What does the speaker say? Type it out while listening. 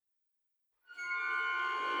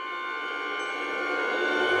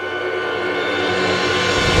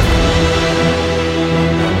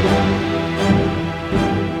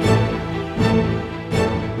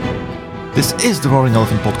This is the Roaring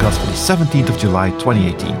Elephant podcast for the 17th of July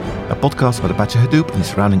 2018, a podcast about Apache Hadoop and the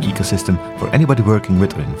surrounding ecosystem for anybody working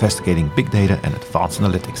with or investigating big data and advanced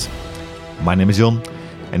analytics. My name is John,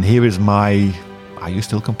 and here is my, are you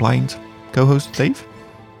still compliant, co-host Dave?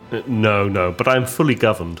 No, but I'm fully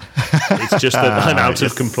governed. It's just that I'm out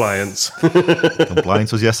of compliance.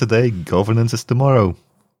 Compliance was yesterday, governance is tomorrow.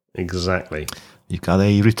 Exactly. You've got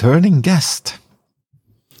a returning guest.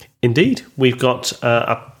 Indeed. We've got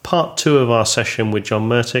a part 2 of our session with John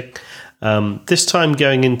Mertic. This time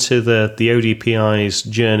going into the ODPI's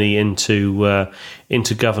journey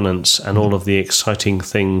into governance and all of the exciting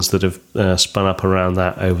things that have spun up around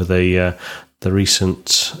that over the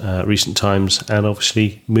recent times, and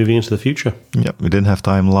obviously moving into the future. Yeah, we didn't have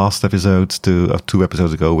time last episode 2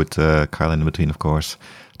 episodes ago with Kyle in between, of course,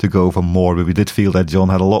 to go for more, but we did feel that John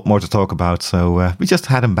had a lot more to talk about, so we just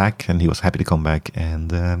had him back, and he was happy to come back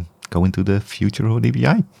and go into the future of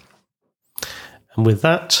ODPI. And with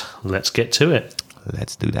that, let's get to it.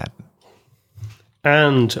 Let's do that.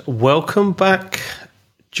 And welcome back,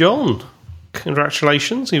 John.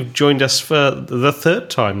 Congratulations, you've joined us for the 3rd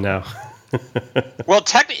time now. Well,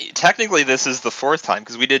 technically, this is the 4th time,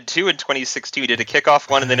 because we did 2 in 2016. We did a kickoff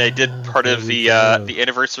one, and then I did part of the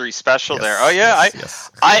anniversary special there. Oh yeah,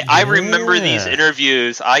 I remember these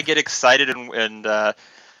interviews. I get excited and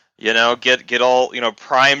get all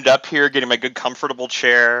primed up here, getting my good comfortable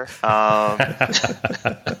chair.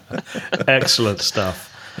 Excellent stuff.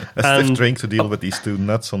 A stiff drink to deal with these 2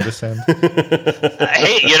 nuts on this end.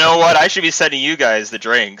 Hey, you know what? I should be sending you guys the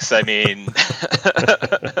drinks. I mean,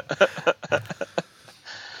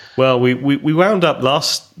 well, we wound up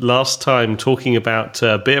last time talking about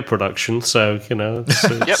beer production, so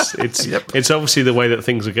it's obviously the way that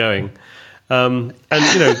things are going. And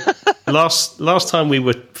last time we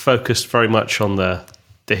were focused very much on the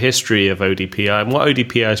history of ODPI and what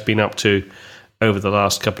ODPI has been up to over the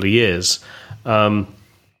last couple of years.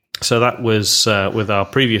 So that was with our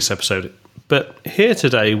previous episode. But here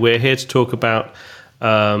today, we're here to talk about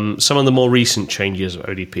some of the more recent changes of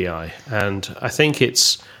ODPI. And I think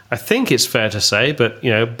it's fair to say, but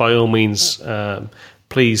by all means,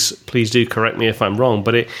 please do correct me if I'm wrong.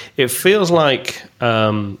 But it feels like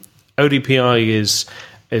ODPI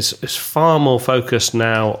is far more focused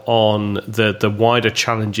now on the wider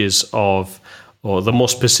challenges or the more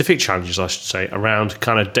specific challenges, I should say, around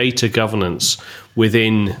kind of data governance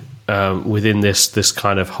within this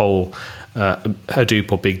kind of whole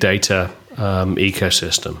Hadoop or big data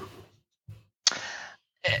ecosystem.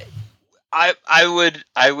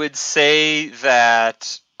 I would say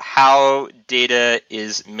that how data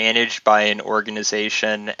is managed by an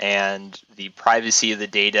organization and the privacy of the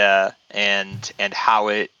data and how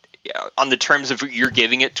it, on the terms of you're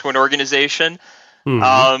giving it to an organization. Mm-hmm.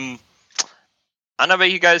 I don't know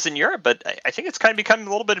about you guys in Europe, but I think it's kind of becoming a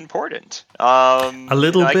little bit important. A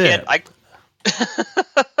little bit. I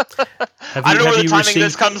don't know when the timing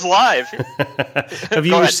this comes live. Have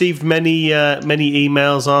you received many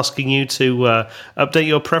emails asking you to update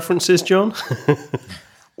your preferences, John?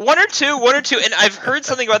 One or two, and I've heard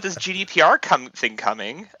something about this GDPR thing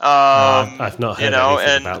coming. I've not heard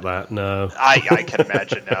anything about that. No, I can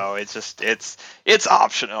imagine. No, it's just it's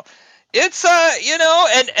optional. It's I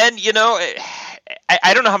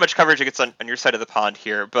don't know how much coverage it gets on your side of the pond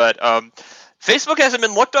here, but Facebook hasn't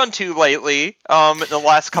been looked onto lately in the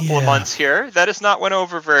last couple of months here. That has not went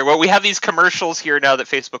over very well. We have these commercials here now that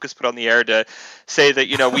Facebook has put on the air to say that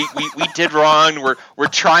we did wrong. We're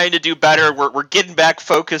trying to do better. We're getting back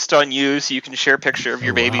focused on you, so you can share a picture of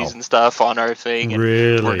your babies and stuff on our thing. And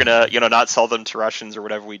really? We're gonna not sell them to Russians or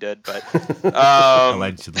whatever we did. But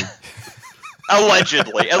Allegedly.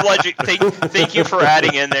 Allegedly. Thank you for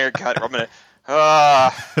adding in there. God, I'm gonna.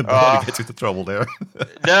 Gets into trouble there.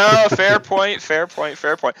 No, fair point.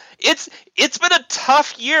 It's been a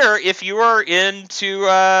tough year if you are into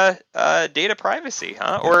data privacy,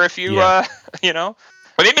 huh? Or if you well,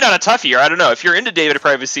 maybe not a tough year. I don't know. If you're into data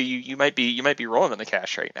privacy, you might be rolling in the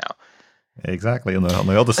cash right now. Exactly. On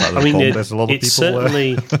the other side of the pond, there's a lot of people.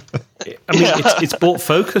 Certainly, it's brought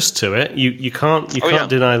focus to it. You can't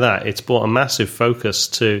deny that. It's brought a massive focus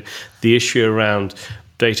to the issue around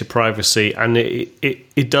data privacy, and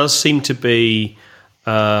it does seem to be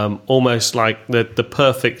almost like the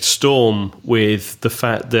perfect storm with the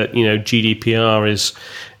fact that GDPR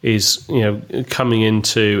is coming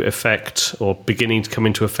into effect or beginning to come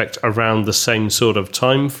into effect around the same sort of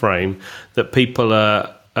time frame that people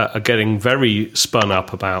are getting very spun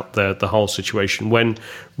up about the whole situation, when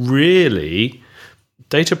really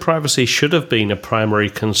data privacy should have been a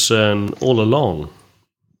primary concern all along.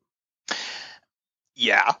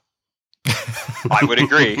 Yeah. I would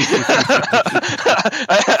agree.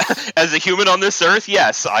 As a human on this earth,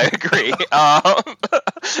 yes, I agree.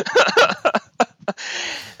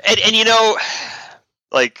 And you know,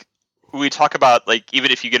 like we talk about, like,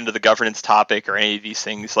 even if you get into the governance topic or any of these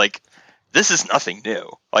things, like, this is nothing new.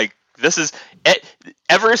 Like, this is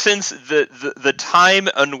ever since the time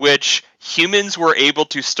in which humans were able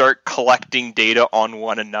to start collecting data on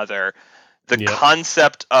one another. The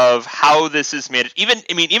concept of how this is managed, even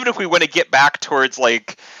if we want to get back towards,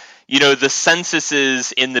 like, you know, the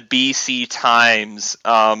censuses in the BC times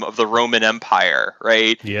of the Roman Empire,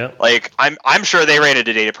 right? Yeah. Like, I'm sure they ran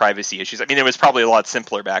into data privacy issues. I mean, it was probably a lot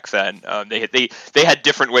simpler back then. They had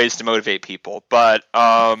different ways to motivate people, but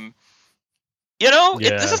you know,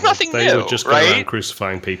 this is nothing new. They were just going right? around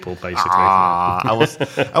crucifying people, basically. I was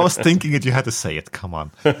thinking that you had to say it. Come on.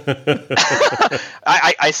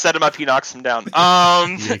 I set him up. He knocks him down.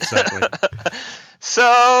 Yeah, exactly.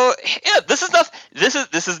 So yeah, this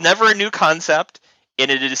is never a new concept, and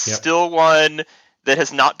it is still one that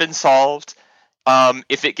has not been solved.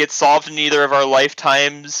 If it gets solved in either of our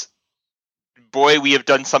lifetimes, boy, we have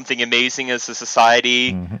done something amazing as a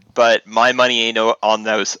society. Mm-hmm. But my money ain't on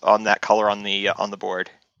that color on the board.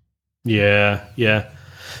 Yeah.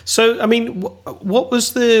 So, I mean, what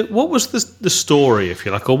was the story, if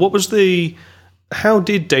you like, or how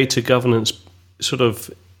did data governance sort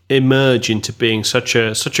of emerge into being such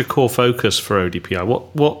a core focus for ODPI?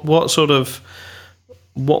 What was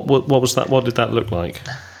that? What did that look like?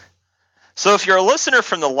 So if you're a listener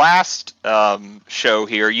from the last show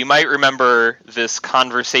here, you might remember this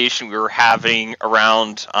conversation we were having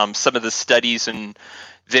around some of the studies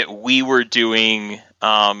that we were doing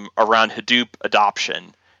around Hadoop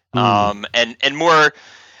adoption, and more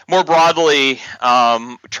broadly,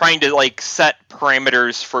 trying to, like, set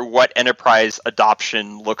parameters for what enterprise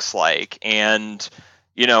adoption looks like. And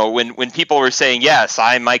you know, when people were saying, yes,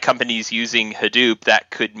 my company's using Hadoop,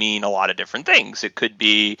 that could mean a lot of different things. It could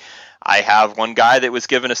be, I have one guy that was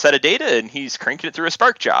given a set of data and he's cranking it through a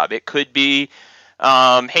Spark job. It could be,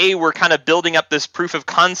 hey, we're kind of building up this proof of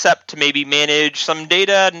concept to maybe manage some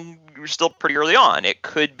data and we're still pretty early on. It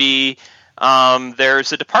could be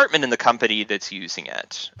there's a department in the company that's using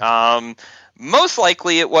it. Most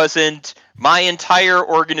likely it wasn't my entire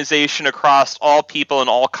organization across all people and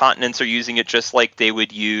all continents are using it just like they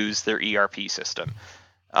would use their ERP system.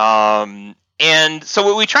 And so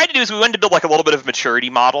what we tried to do is we wanted to build, like, a little bit of a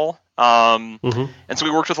maturity model. And so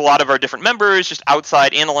we worked with a lot of our different members, just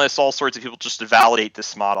outside analysts, all sorts of people, just to validate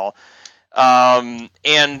this model.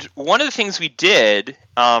 And one of the things we did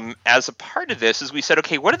as a part of this is we said,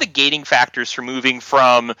 okay, what are the gating factors for moving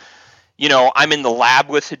from, you know, I'm in the lab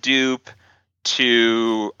with Hadoop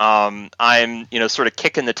to I'm, you know, sort of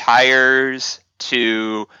kicking the tires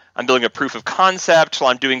to I'm building a proof of concept till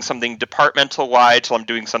I'm doing something departmental wide till I'm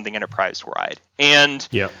doing something enterprise wide. And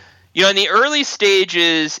you know, in the early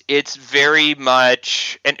stages, it's very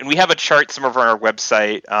much, and we have a chart somewhere on our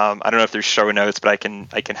website. I don't know if there's show notes, but I can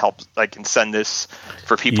help. I can send this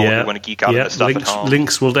for people who want to geek out on this stuff at home.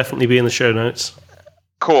 Links will definitely be in the show notes.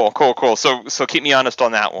 Cool. So keep me honest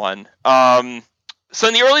on that one. So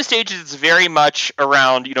in the early stages, it's very much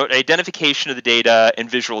around, you know, identification of the data and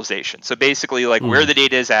visualization. So basically, like, where the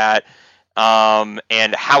data is at,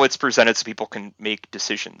 and how it's presented, so people can make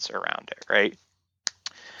decisions around it, right?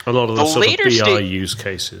 A lot of the sort of BI use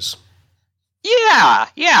cases. Yeah,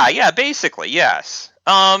 basically, yes.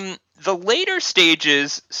 The later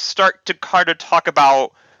stages start to kind of talk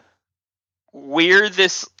about where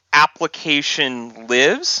this application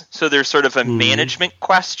lives. So there's sort of a management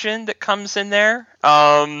question that comes in there,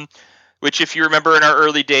 which, if you remember in our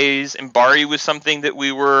early days, Embari was something that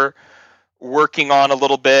we were working on a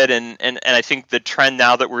little bit, and I think the trend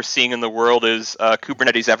now that we're seeing in the world is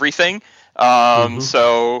Kubernetes everything.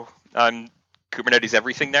 So Kubernetes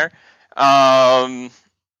everything there. But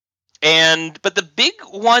the big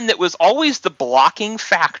one that was always the blocking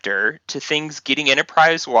factor to things getting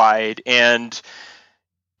enterprise wide, and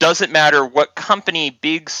doesn't matter what company,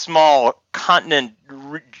 big, small, continent,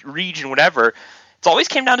 region, whatever, it's always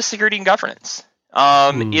came down to security and governance.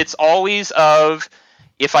 It's always of,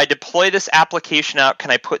 if I deploy this application out, can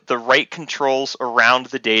I put the right controls around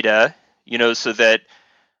the data, you know, so that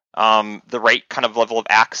the right kind of level of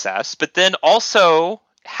access, but then also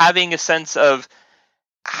having a sense of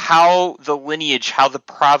how the lineage, how the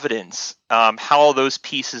provenance, how all those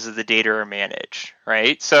pieces of the data are managed,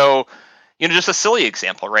 right? So, you know, just a silly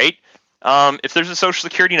example, right? If there's a social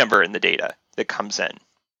security number in the data that comes in,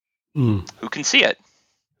 who can see it?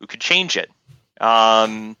 Who could change it?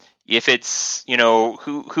 If it's, you know,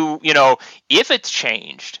 who, you know, if it's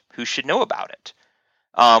changed, who should know about it?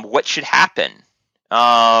 What should happen?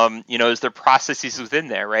 Is there processes within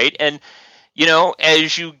there, right? And,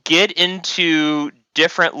 as you get into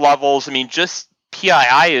different levels, I mean, just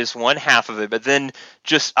PII is one half of it, but then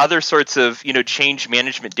just other sorts of, change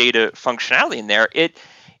management data functionality in there,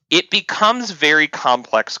 it becomes very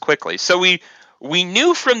complex quickly. So we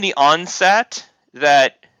knew from the onset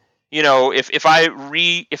that, if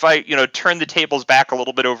I turn the tables back a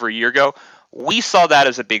little bit over a year ago, we saw that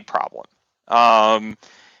as a big problem. And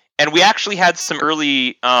we actually had some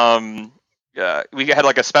early, we had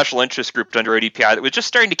like a special interest group under ODPI that was just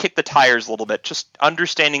starting to kick the tires a little bit, just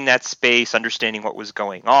understanding that space, understanding what was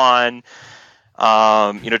going on,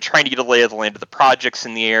 trying to get a lay of the land of the projects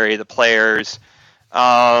in the area, the players.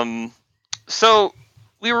 So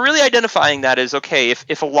we were really identifying that as, okay,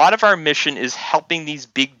 if a lot of our mission is helping these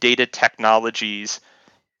big data technologies,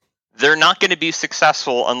 they're not going to be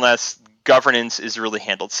successful unless governance is really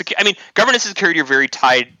handled. Governance and security are very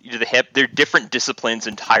tied to the hip. They're different disciplines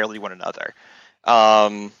entirely one another.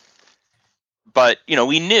 But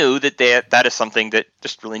we knew that is something that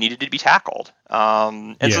just really needed to be tackled.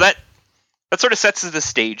 So that sort of sets the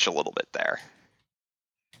stage a little bit there.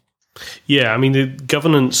 Yeah, I mean, the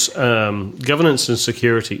governance and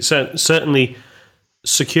security. So certainly,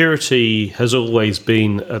 security has always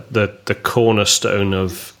been at the cornerstone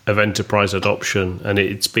of enterprise adoption, and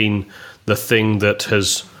it's been the thing that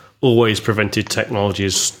has always prevented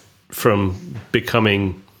technologies from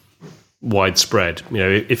becoming widespread.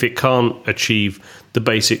 If it can't achieve the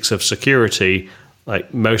basics of security,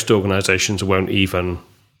 like most organizations won't even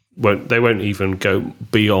go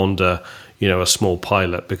beyond a small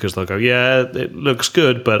pilot, because they'll go, yeah, it looks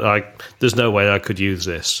good, but there's no way I could use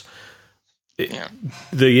this.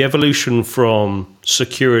 The evolution from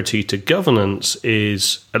security to governance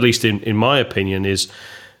is, at least in my opinion, is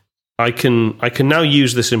I can now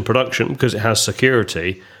use this in production because it has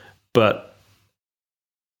security, but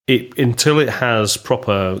until it has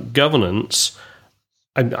proper governance,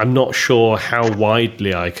 I'm not sure how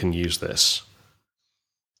widely I can use this.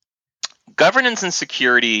 Governance and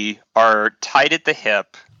security are tied at the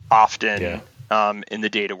hip often in the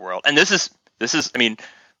data world. And this is,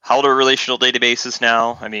 how old are relational databases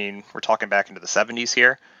now? I mean, we're talking back into the 70s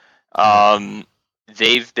here.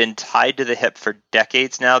 They've been tied to the hip for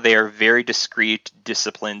decades now. They are very discrete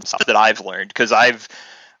disciplines that I've learned, because I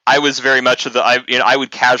was very much of I would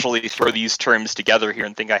casually throw these terms together here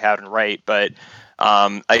and think I had it right, but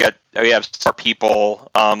I have some people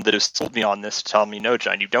that have sold me on this, telling me, no,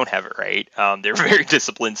 John, you don't have it right. They're very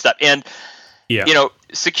disciplined stuff, and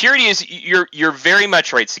security is, you're very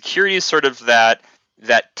much right. Security is sort of that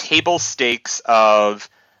table stakes of,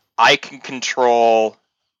 I can control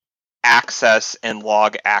access and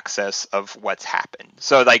log access of what's happened.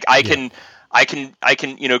 So like I can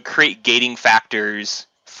create gating factors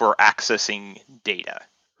for accessing data,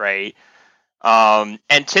 right?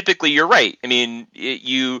 And typically you're right. I mean,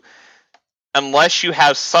 unless you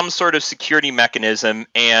have some sort of security mechanism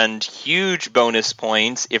and huge bonus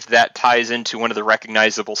points, if that ties into one of the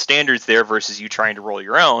recognizable standards there versus you trying to roll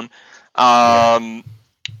your own,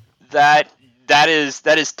 that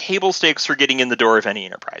is table stakes for getting in the door of any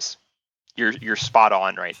enterprise. You're spot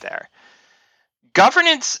on right there.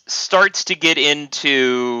 Governance starts to get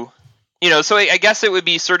into, so I guess it would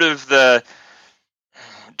be sort of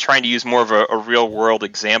trying to use more of a real world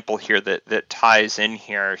example here that ties in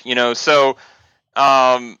here. So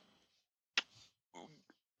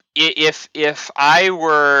if I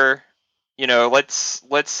were,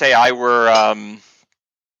 let's say I were,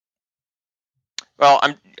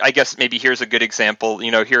 I guess maybe here's a good example.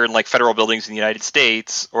 Here in like federal buildings in the United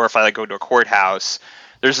States, or if I go to a courthouse,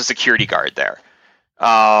 there's a security guard there. You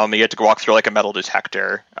have to go walk through like a metal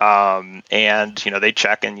detector, and they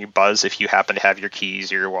check and you buzz if you happen to have your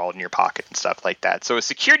keys or your wallet in your pocket and stuff like that. So a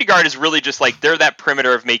security guard is really just like, they're that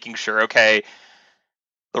perimeter of making sure, okay,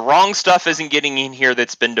 the wrong stuff isn't getting in here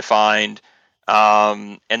that's been defined,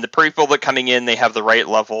 and the people that are coming in, they have the right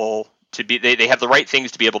level to be, they have the right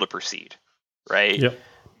things to be able to proceed, right? Yep.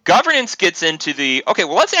 Governance gets into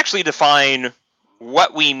let's actually define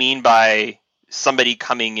what we mean by somebody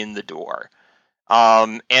coming in the door.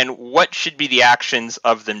 And what should be the actions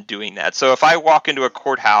of them doing that? So if I walk into a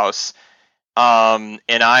courthouse, and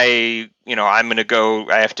I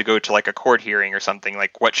have to go to like a court hearing or something,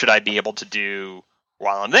 like what should I be able to do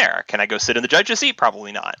while I'm there? Can I go sit in the judge's seat?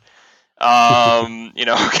 Probably not. Can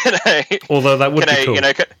I? Although that would be cool.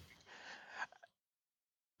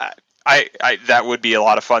 That would be a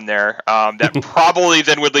lot of fun there. That probably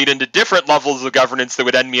then would lead into different levels of governance that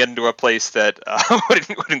would end me into a place that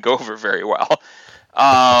wouldn't go over very well.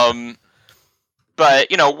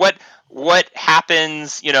 But what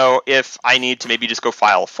happens, if I need to maybe just go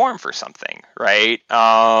file a form for something, right?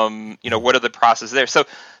 What are the processes there? So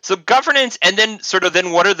governance, and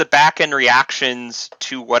then what are the back end reactions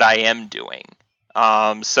to what I am doing?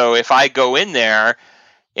 So if I go in there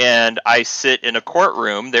and I sit in a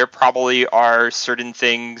courtroom, there probably are certain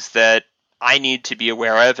things that I need to be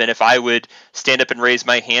aware of, and if I would stand up and raise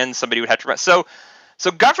my hand, somebody would have to.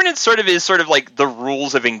 So governance is like the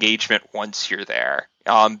rules of engagement once you're there,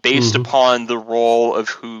 based upon the role of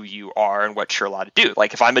who you are and what you're allowed to do.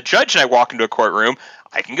 Like if I'm a judge and I walk into a courtroom,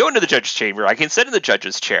 I can go into the judge's chamber, I can sit in the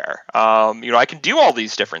judge's chair, I can do all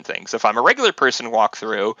these different things. If I'm a regular person walk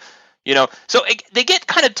through, so they get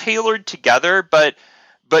kind of tailored together, but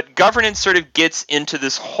governance sort of gets into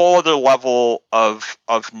this whole other level of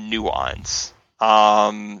nuance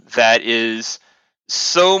that is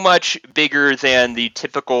so much bigger than the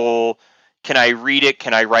typical "can I read it,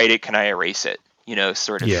 can I write it, can I erase it"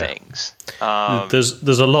 sort of things.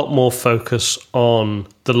 There's a lot more focus on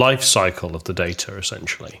the life cycle of the data,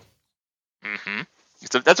 essentially. Mm-hmm.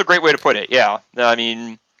 So that's a great way to put it. Yeah, I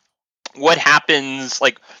mean, what happens?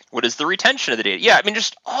 Like, what is the retention of the data? Yeah, I mean,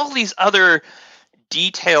 just all these other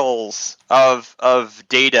details of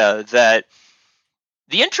data. That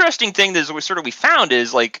the interesting thing is we found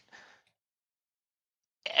is like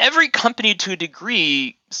every company to a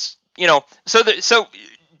degree, so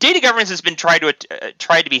data governance has been tried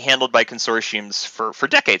to be handled by consortiums for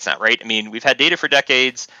decades now, right? I mean, we've had data for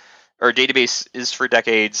decades, or database is for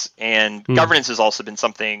decades, and governance has also been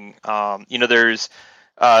something. There's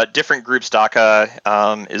different groups.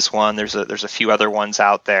 DACA is one. There's a few other ones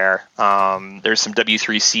out there. There's some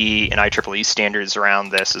W3C and IEEE standards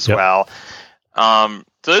around this as well. So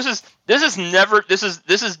this has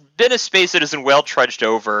been a space that has been well trudged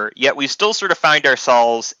over. Yet we still sort of find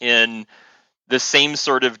ourselves in the same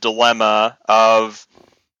sort of dilemma of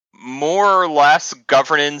more or less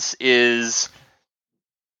governance is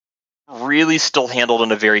really still handled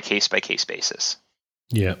on a very case by case basis.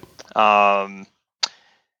 Yeah.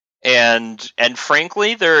 And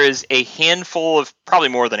frankly, there is a handful of, probably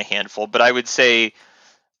more than a handful, but I would say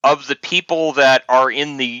of the people that are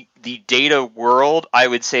in the data world, I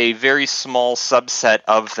would say a very small subset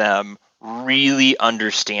of them really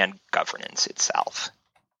understand governance itself,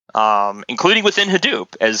 including within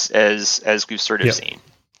Hadoop, as we've sort of seen.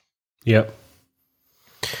 Yep.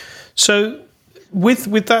 So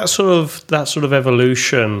with that sort of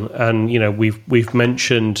evolution, and we've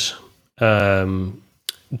mentioned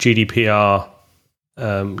GDPR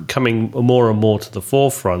coming more and more to the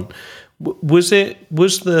forefront. Was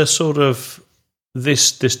the sort of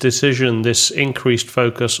this decision, this increased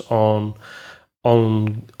focus on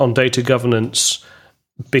data governance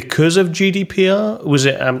because of GDPR? Was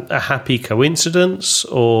it a happy coincidence,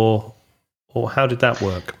 or how did that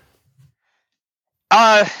work?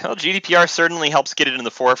 Well, GDPR certainly helps get it in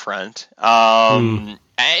the forefront.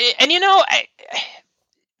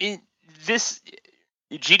 This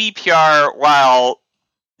GDPR, while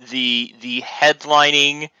the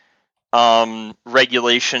headlining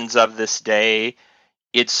regulations of this day,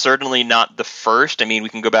 it's certainly not the first. I mean, we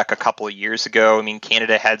can go back a couple of years ago. I mean,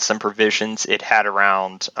 Canada had some provisions it had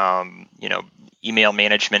around, email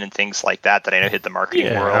management and things like that I know hit the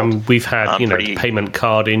marketing world. We've had, payment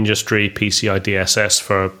card industry, PCI DSS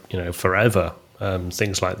for, forever,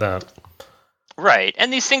 things like that. Right.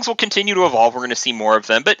 And these things will continue to evolve. We're going to see more of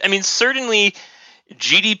them. But I mean, certainly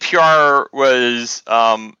GDPR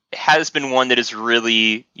has been one that has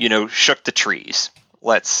really, shook the trees.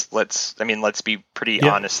 Let's be pretty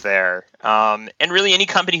honest there. And really any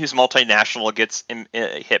company who's multinational gets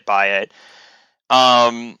hit by it.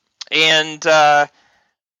 I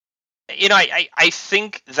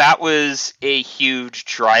think that was a huge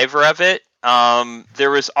driver of it.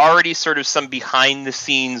 There was already sort of some behind the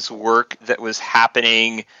scenes work that was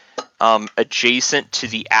happening adjacent to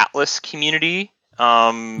the Atlas community.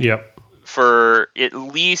 For at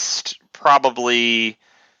least probably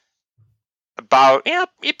about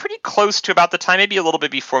pretty close to about the time, maybe a little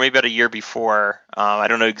bit before, maybe about a year before. I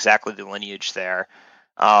don't know exactly the lineage there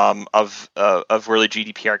of really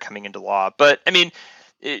GDPR coming into law, but I mean,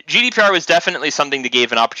 GDPR was definitely something that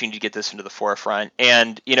gave an opportunity to get this into the forefront.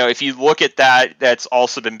 And if you look at that, that's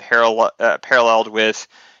also been paralleled with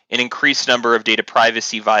an increased number of data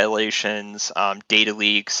privacy violations, data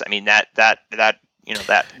leaks. I mean that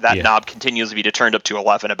knob continues to be turned up to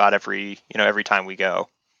 11 about every time we go.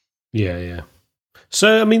 Yeah.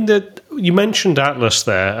 So I mean, you mentioned Atlas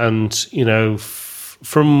there, and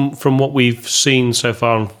from what we've seen so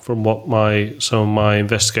far, and from what some of my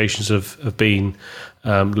investigations have been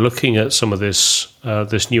looking at some of this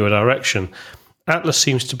newer direction, Atlas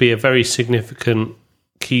seems to be a very significant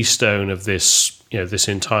keystone of this, this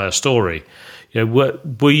entire story.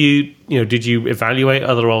 Were you, did you evaluate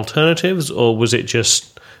other alternatives, or was it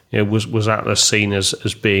just, was Atlas seen as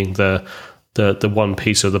being the one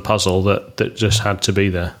piece of the puzzle that just had to be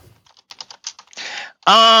there?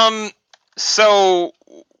 So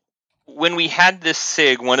when we had this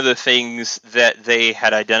SIG, one of the things that they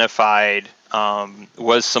had identified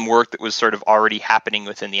was some work that was sort of already happening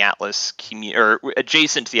within the Atlas community, or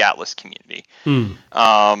adjacent to the Atlas community,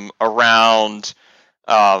 around,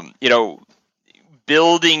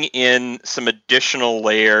 building in some additional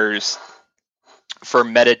layers for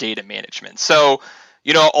metadata management. So,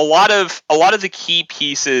 a lot of the key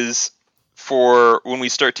pieces for when we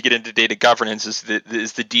start to get into data governance is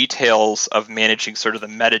the details of managing sort of the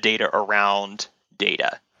metadata around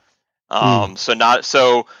data.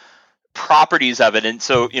 So properties of it. And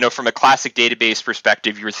so, from a classic database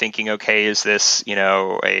perspective, you're thinking, okay, is this,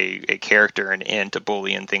 a character, an int, a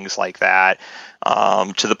Boolean, things like that,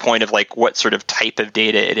 to the point of like what sort of type of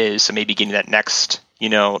data it is. So maybe getting that next,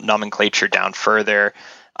 nomenclature down further.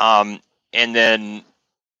 And then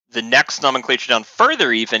the next nomenclature down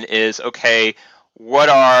further even is, okay, what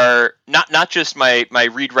are not just my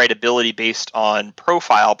read-write ability based on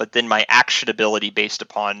profile, but then my actionability based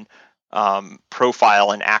upon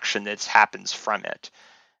profile and action that happens from it.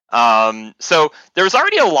 So there's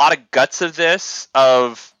already a lot of guts of this,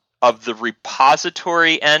 of the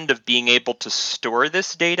repository end of being able to store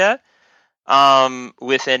this data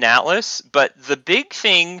within Atlas. But the big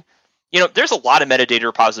thing, there's a lot of metadata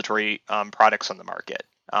repository products on the market.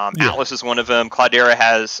 Atlas is one of them. Cloudera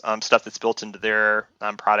has stuff that's built into their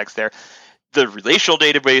products there. The relational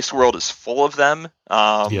database world is full of them.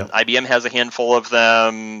 IBM has a handful of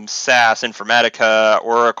them. SAS, Informatica,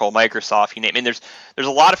 Oracle, Microsoft, you name it. I mean, there's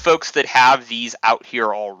a lot of folks that have these out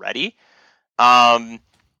here already. The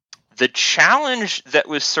challenge that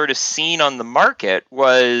was sort of seen on the market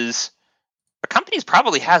was a company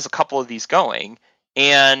probably has a couple of these going,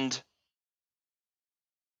 and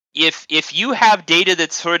if you have data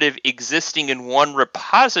that's sort of existing in one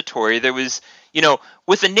repository, there was,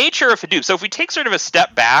 with the nature of Hadoop. So if we take sort of a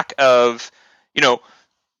step back of,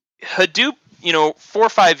 Hadoop, 4 or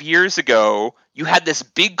 5 years ago, you had this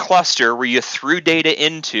big cluster where you threw data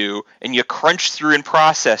into and you crunched through and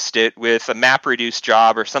processed it with a MapReduce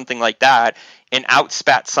job or something like that and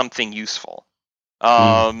outspat something useful.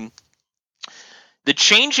 The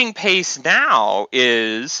changing pace now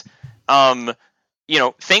is,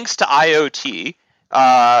 thanks to IoT,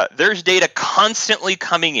 there's data constantly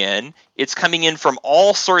coming in. It's coming in from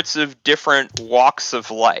all sorts of different walks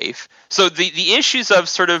of life. So the issues of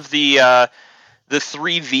sort of the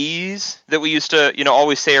 3 Vs that we used to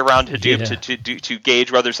always say around Hadoop to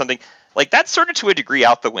gauge whether something like that's sort of to a degree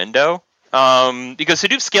out the window, because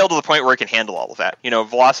Hadoop scaled to the point where it can handle all of that.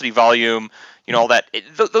 Velocity, volume, all that.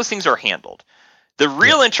 Those things are handled. The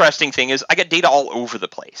real interesting thing is I get data all over the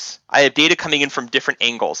place. I have data coming in from different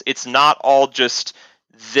angles. It's not all just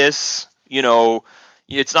this,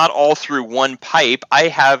 it's not all through one pipe. I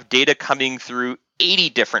have data coming through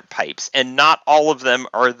 80 different pipes, and not all of them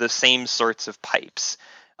are the same sorts of pipes.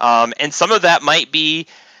 And some of that might be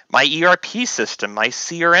my ERP system, my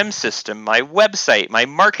CRM system, my website, my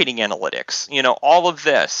marketing analytics, all of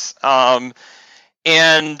this.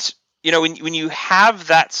 And when you have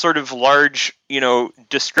that sort of large,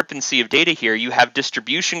 discrepancy of data here, you have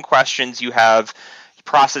distribution questions, you have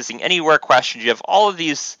processing anywhere questions, you have all of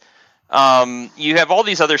these, you have all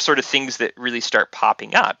these other sort of things that really start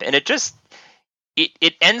popping up, and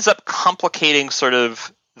it ends up complicating sort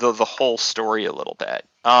of the whole story a little bit.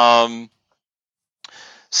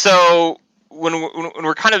 So when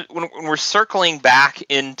we're circling back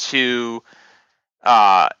into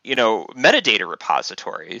metadata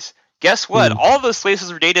repositories, guess what? All of those places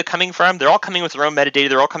where data coming from, they're all coming with their own metadata.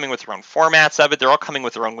 They're all coming with their own formats of it. They're all coming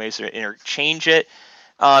with their own ways to interchange it.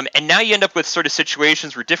 And now you end up with sort of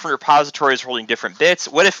situations where different repositories are holding different bits.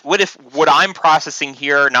 What if what I'm processing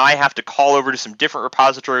here, now I have to call over to some different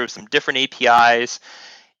repository with some different APIs?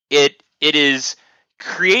 It is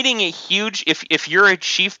creating a huge, if you're a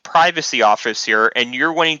chief privacy officer and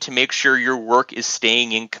you're wanting to make sure your work is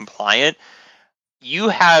staying in compliant, you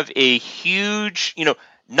have a huge,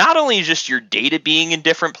 not only just your data being in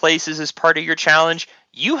different places as part of your challenge,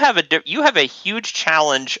 you have a huge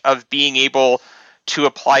challenge of being able to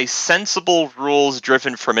apply sensible rules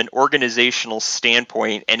driven from an organizational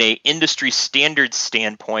standpoint and a industry standard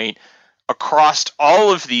standpoint across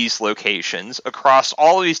all of these locations, across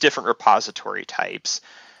all of these different repository types.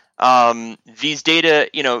 These data,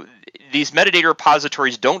 these metadata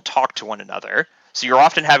repositories don't talk to one another. So you're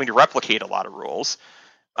often having to replicate a lot of rules.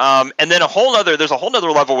 And then there's a whole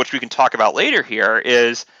other level, which we can talk about later here,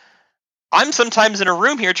 is I'm sometimes in a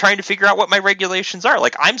room here trying to figure out what my regulations are.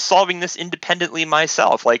 Like, I'm solving this independently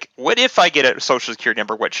myself. Like, what if I get a social security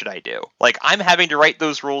number? What should I do? Like, I'm having to write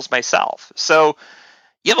those rules myself. So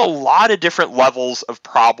you have a lot of different levels of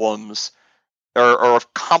problems or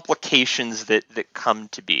of complications that come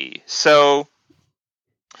to be. So,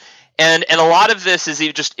 and a lot of this is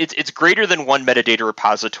it's greater than one metadata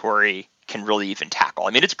repository can really even tackle.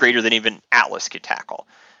 I mean, it's greater than even Atlas could tackle.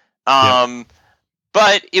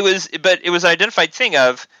 But it was an identified thing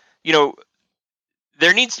of,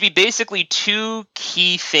 there needs to be basically two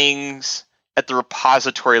key things at the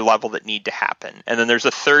repository level that need to happen. And then there's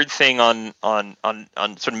a third thing on sort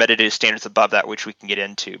of metadata standards above that, which we can get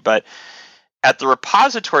into. But at the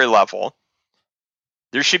repository level,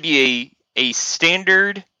 there should be a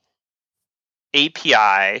standard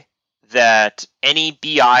API that any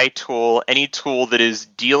BI tool, any tool that is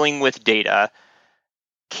dealing with data,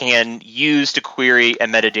 can use to query a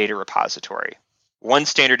metadata repository. One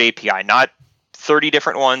standard API, not 30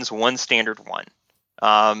 different ones, one standard one.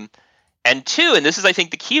 And two, and this is, I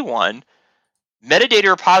think, the key one, metadata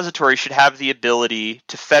repositories should have the ability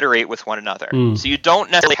to federate with one another. So you don't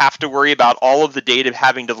necessarily have to worry about all of the data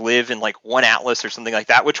having to live in like one atlas or something like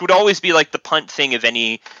that, which would always be like the punt thing of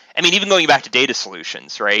any, I mean, even going back to data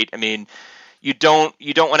solutions, right? I mean, you don't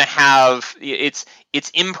want to have, it's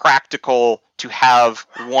impractical to have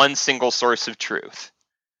one single source of truth.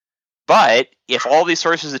 But if all these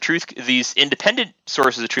sources of truth, these independent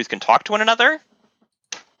sources of truth can talk to one another,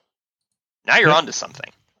 now you're onto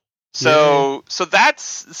something. So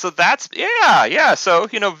that's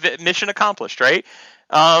mission accomplished, right?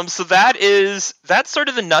 So that's sort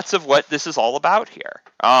of the nuts of what this is all about here.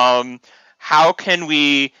 How can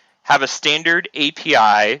we have a standard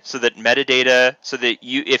API so that metadata, so that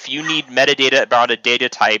if you need metadata about a data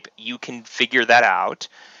type, you can figure that out.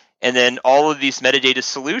 And then all of these metadata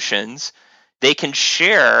solutions, they can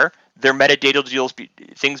share their metadata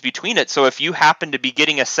things between it. So if you happen to be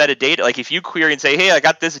getting a set of data, like if you query and say, hey, I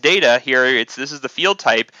got this data here, this is the field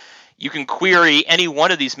type, you can query any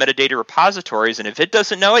one of these metadata repositories, and if it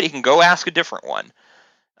doesn't know it, you can go ask a different one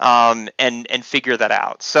and figure that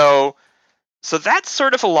out. So that's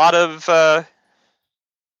sort of a lot of,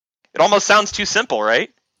 it almost sounds too simple,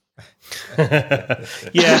 right?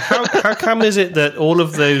 Yeah, how come is it that all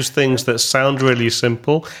of those things that sound really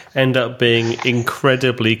simple end up being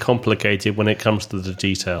incredibly complicated when it comes to the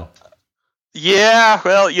detail? Yeah,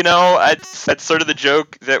 well, that's sort of the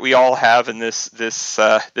joke that we all have in this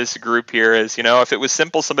group here is, if it was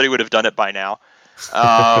simple, somebody would have done it by now.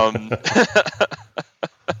 And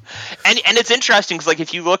it's interesting because, like,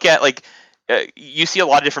 if you look at, like, you see a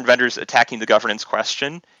lot of different vendors attacking the governance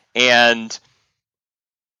question, and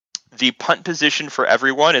the punt position for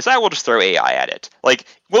everyone is, we'll just throw AI at it. Like,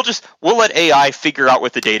 we'll let AI figure out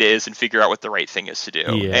what the data is and figure out what the right thing is to do.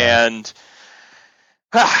 Yeah. And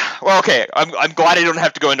well, okay, I'm glad I don't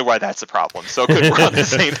have to go into why that's a problem. So good, we're on the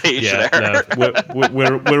same page there. No,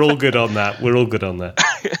 we're all good on that. We're all good on that.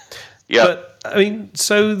 Yeah. But I mean,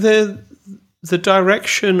 so the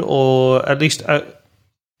direction, or at least a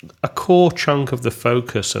core chunk of the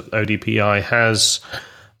focus of ODPI has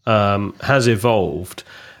evolved.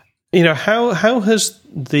 How has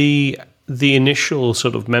the initial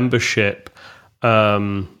sort of membership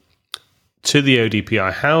to the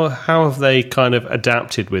ODPI, how have they kind of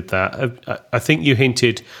adapted with that? I think you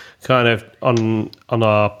hinted kind of on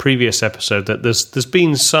our previous episode that there's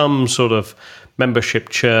been some sort of membership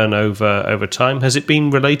churn over time. Has it been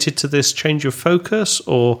related to this change of focus,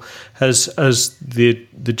 or has the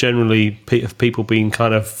generally people been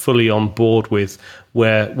kind of fully on board with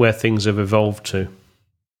where things have evolved to?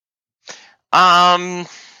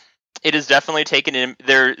 It has definitely taken in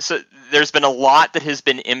there. So there's been a lot that has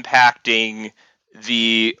been impacting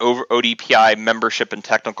the ODPI membership and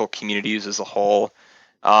technical communities as a whole.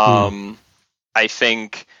 I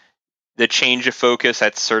think the change of focus,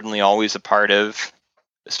 that's certainly always a part of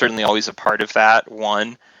that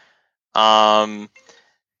one. I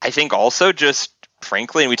think also, just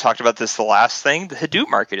frankly, and we talked about this the last thing, the Hadoop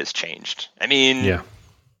market has changed. I mean, a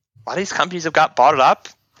lot of these companies have got bought up.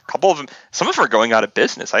 A couple of them, some of them are going out of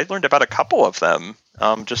business. I learned about a couple of them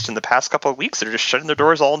just in the past couple of weeks that are just shutting their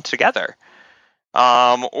doors all together,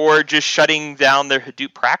 or just shutting down their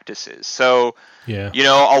Hadoop practices. So,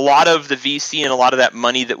 a lot of the VC and a lot of that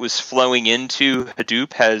money that was flowing into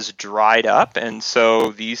Hadoop has dried up, and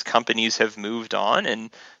so these companies have moved on. And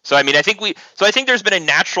so, I mean, I think there's been a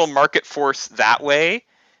natural market force that way.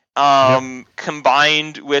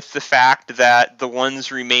 combined with the fact that the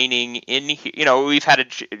ones remaining in here, we've had a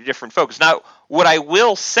different focus. Now, what I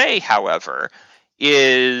will say, however,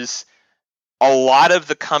 is a lot of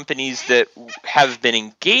the companies that have been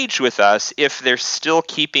engaged with us, if they're still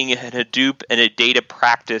keeping a Hadoop and a data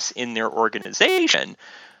practice in their organization,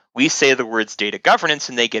 we say the words data governance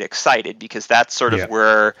and they get excited because that's sort of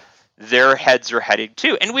where their heads are headed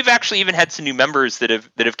too. And we've actually even had some new members that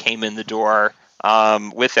have came in the door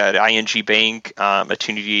with that. ING Bank,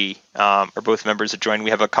 Attunity are both members that joined.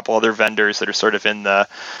 We have a couple other vendors that are sort of in the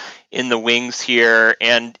wings here,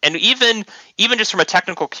 and even just from a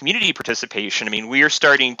technical community participation, I mean, we are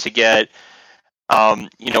starting to get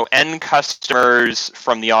end customers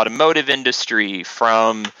from the automotive industry,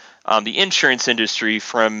 from the insurance industry,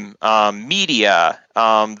 from media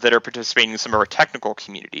that are participating in some of our technical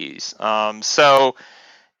communities. So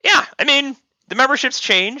yeah, I mean, the membership's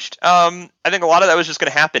changed. I think a lot of that was just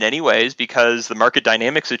going to happen anyways because the market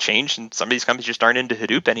dynamics have changed and some of these companies just aren't into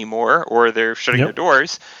Hadoop anymore or they're shutting their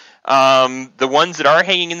doors. The ones that are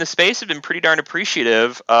hanging in the space have been pretty darn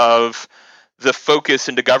appreciative of the focus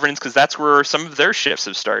into governance because that's where some of their shifts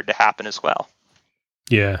have started to happen as well.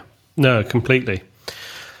 Yeah, no, completely.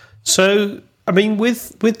 So, I mean,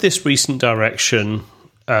 with this recent direction,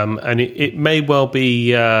 and it may well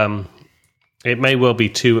be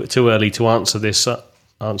too early to answer this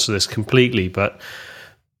completely, but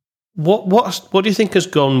what do you think has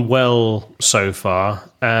gone well so far?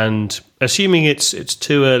 And assuming it's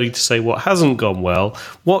too early to say what hasn't gone well,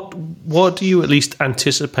 what do you at least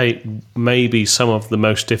anticipate maybe some of the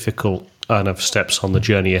most difficult kind of steps on the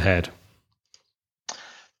journey ahead?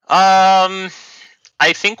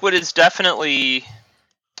 I think what is definitely,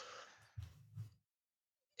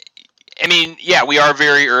 I mean, yeah, we are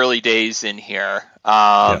very early days in here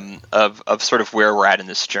of sort of where we're at in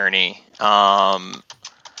this journey. I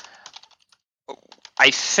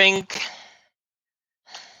think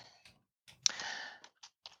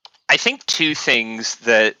two things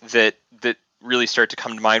that really start to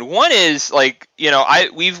come to mind. One is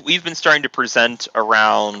we've been starting to present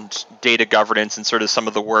around data governance and sort of some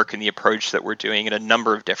of the work and the approach that we're doing at a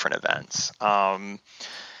number of different events.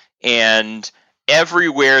 And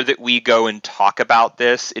everywhere that we go and talk about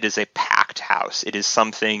this, it is a packed house. It is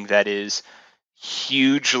something that is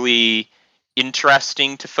hugely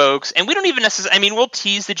interesting to folks. And we don't even necessarily, I mean, we'll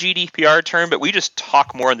tease the GDPR term, but we just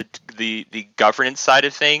talk more on the governance side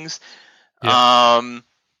of things. And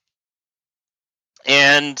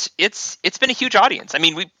it's been a huge audience. I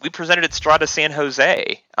mean, we presented at Strata San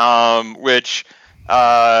Jose, which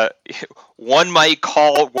one might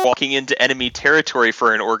call walking into enemy territory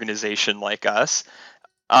for an organization like us,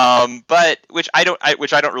 but which I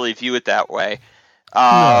don't really view it that way. No,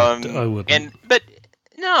 I wouldn't. But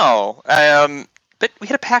we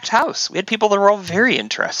had a packed house. We had people that were all very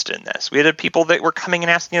interested in this. We had people that were coming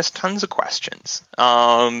and asking us tons of questions,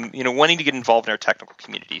 wanting to get involved in our technical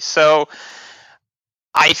community. So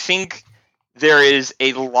I think there is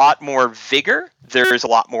a lot more vigor. There is a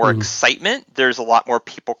lot more excitement. There's a lot more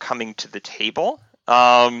people coming to the table.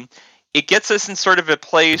 It gets us in sort of a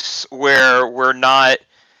place where we're not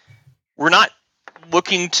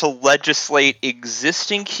looking to legislate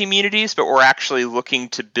existing communities, but we're actually looking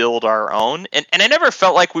to build our own. And I never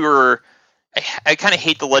felt like we were. I kind of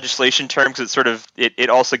hate the legislation term because it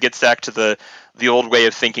also gets back to the old way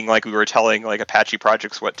of thinking, like we were telling like Apache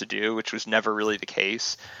projects what to do, which was never really the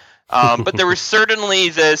case. But there was certainly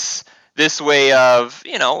this way of,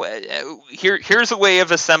 here's a way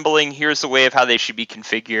of assembling, here's a way of how they should be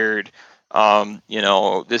configured.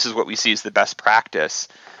 This is what we see as the best practice.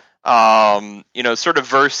 Sort of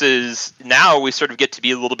versus now we sort of get to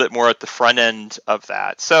be a little bit more at the front end of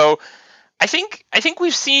that. So I think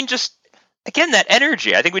we've seen just, again, that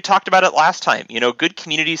energy. I think we talked about it last time. Good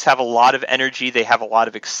communities have a lot of energy. They have a lot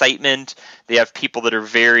of excitement. They have people that are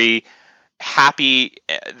very happy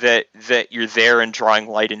that you're there and drawing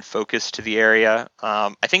light and focus to the area.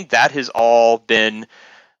 I think that has all been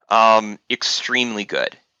extremely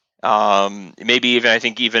good. Maybe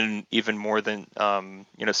even more than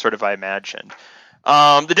sort of I imagined.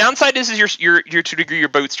 The downside is you're to a degree you're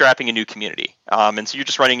bootstrapping a new community, and so you're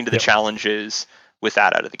just running into the challenges with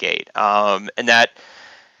that out of the gate, and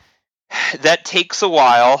that takes a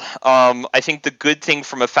while. I think the good thing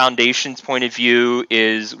from a foundation's point of view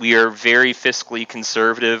is we are very fiscally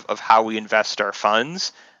conservative of how we invest our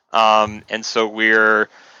funds, and so we're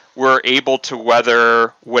able to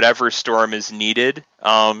weather whatever storm is needed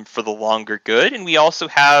for the longer good. And we also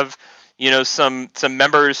have some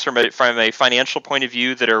members from a financial point of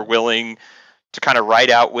view that are willing to kind of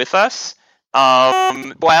ride out with us.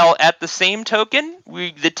 While at the same token,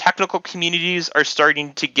 the technical communities are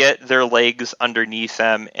starting to get their legs underneath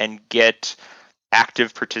them and get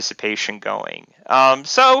active participation going.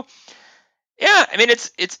 So yeah, I mean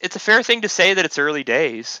it's a fair thing to say that it's early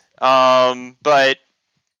days. But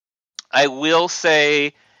I will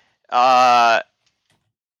say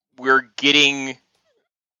we're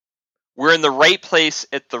in the right place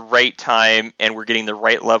at the right time, and we're getting the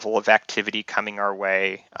right level of activity coming our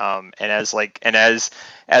way. And as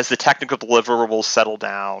the technical deliverables settle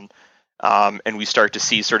down, and we start to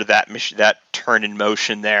see sort of that turn in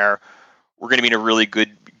motion there, we're going to be in a really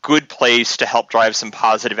good place to help drive some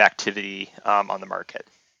positive activity on the market.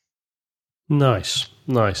 Nice.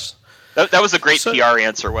 That was a great PR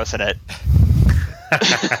answer, wasn't it?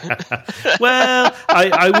 Well,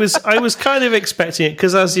 I was kind of expecting it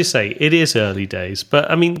because, as you say, it is early days. But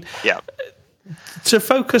I mean, to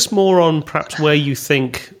focus more on perhaps where you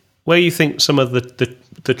think some of the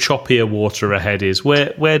choppier water ahead is.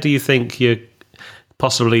 Where do you think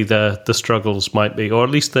possibly the struggles might be, or at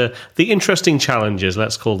least the interesting challenges?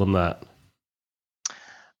 Let's call them that.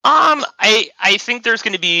 I think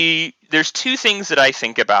there's two things that I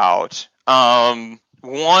think about.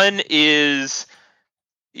 One is,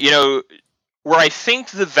 where I think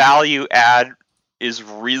the value add is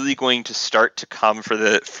really going to start to come for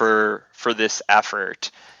this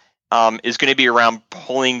effort is going to be around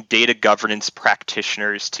pulling data governance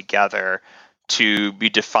practitioners together to be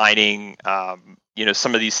defining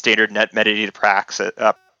some of these standard net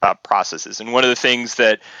metadata processes. And one of the things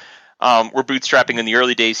that we're bootstrapping in the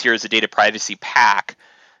early days here is a data privacy pack,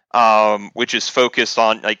 which is focused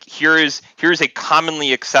on here's a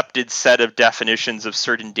commonly accepted set of definitions of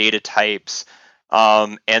certain data types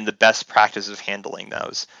and the best practice of handling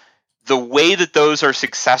those. The way that those are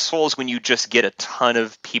successful is when you just get a ton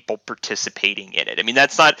of people participating in it. I mean,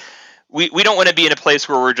 that's not we don't want to be in a place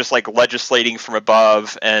where we're just legislating from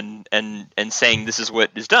above and saying this is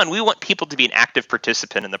what is done. We want people to be an active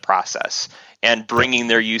participant in the process and bringing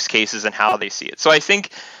their use cases and how they see it. So I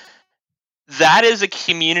think that is a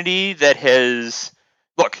community that has,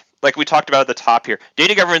 like we talked about at the top here,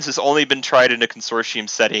 data governance has only been tried in a consortium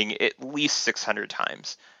setting at least 600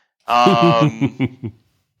 times. And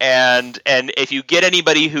if you get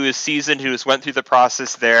anybody who is seasoned, who has went through the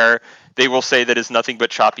process there, they will say that is nothing but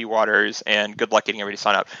choppy waters, and good luck getting everybody to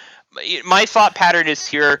sign up. My thought pattern is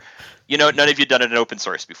here, none of you done it in open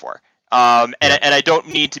source before. And I don't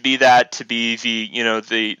need to be the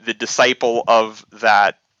disciple of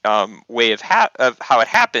that way of how it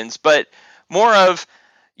happens, but more of,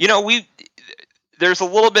 there's a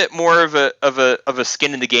little bit more of a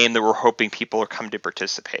skin in the game that we're hoping people will come to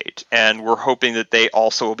participate, and we're hoping that they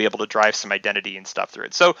also will be able to drive some identity and stuff through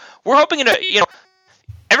it. So we're hoping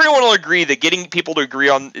everyone will agree that getting people to agree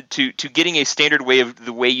on to getting a standard way of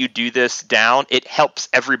the way you do this down, it helps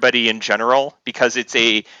everybody in general, because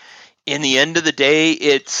in the end of the day,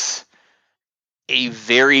 it's a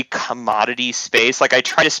very commodity space. I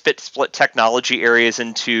try to split technology areas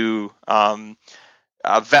into core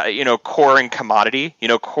and commodity.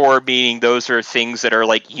 Core meaning those are things that are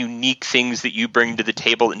unique things that you bring to the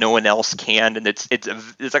table that no one else can, and it's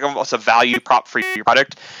almost a value prop for your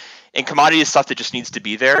product. And commodity is stuff that just needs to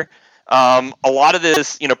be there. A lot of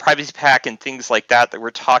this, privacy pack and things like that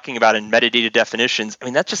we're talking about in metadata definitions, I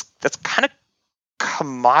mean, that's kind of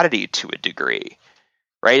commodity to a degree,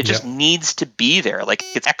 right? It just needs to be there.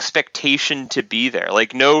 It's expectation to be there.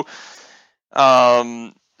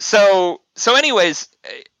 So anyways,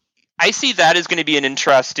 I see that as going to be an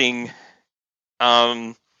interesting,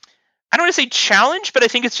 I don't want to say challenge, but I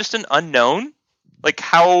think it's just an unknown.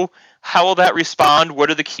 How will that respond? What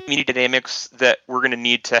are the community dynamics that we're going to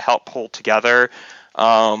need to help pull together?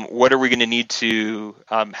 What are we going to need to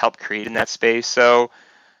help create in that space? So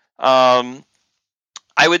I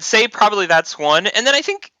would say probably that's one. And then I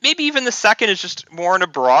think maybe even the second is just more in a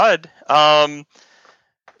broad, we're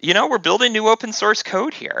building new open source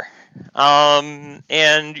code here.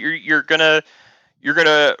 And you're gonna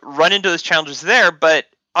run into those challenges there, but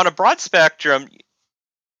on a broad spectrum,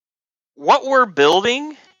 what we're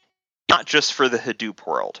building, not just for the Hadoop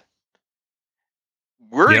world.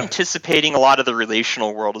 We're anticipating a lot of the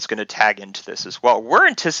relational world is going to tag into this as well. We're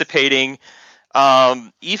anticipating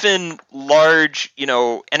even large,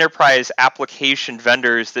 enterprise application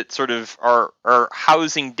vendors that sort of are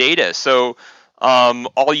housing data. So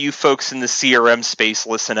all you folks in the CRM space,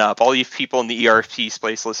 listen up. All you people in the ERP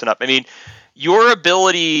space, listen up. I mean, your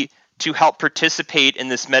ability to help participate in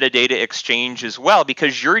this metadata exchange as well,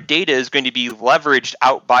 because your data is going to be leveraged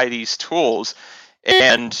out by these tools.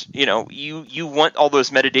 And, you want all those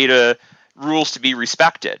metadata rules to be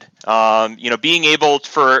respected. Being able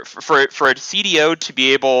for a CDO to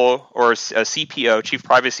be able, or a CPO, Chief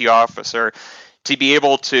Privacy Officer, to be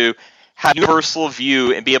able to have a universal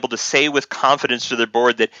view and be able to say with confidence to their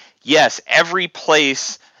board that, yes, every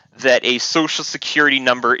place that a social security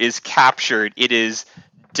number is captured, it is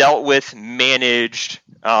dealt with, managed,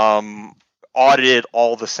 audited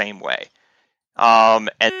all the same way. And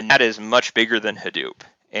that is much bigger than Hadoop.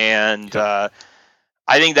 And I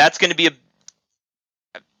think that's going to be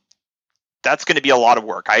a lot of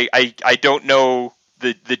work. I don't know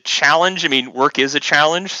the challenge. I mean, work is a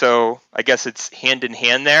challenge, so I guess it's hand in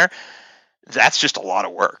hand there. That's just a lot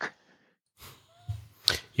of work.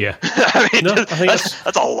 Yeah, I think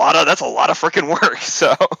that's a lot of freaking work.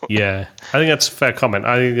 So yeah, I think that's a fair comment.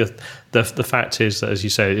 I think the fact is that, as you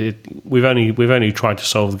say, we've only tried to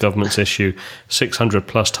solve the government's issue 600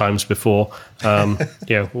 plus times before.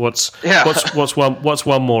 What's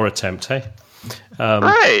one more attempt? Hey,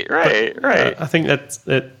 right. I think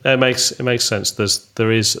that it makes sense.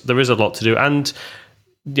 There is a lot to do, and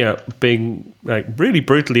being really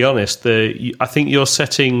brutally honest, I think you're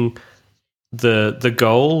setting the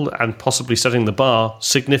goal and possibly setting the bar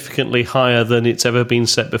significantly higher than it's ever been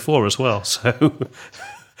set before as well. So,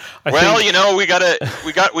 we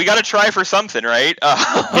gotta try for something, right?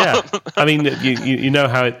 Yeah, I mean, you know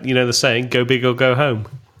how the saying, "Go big or go home."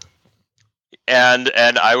 And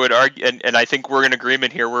I would argue, and I think we're in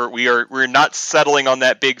agreement here. We're not settling on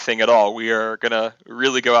that big thing at all. We are gonna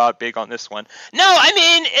really go out big on this one. No,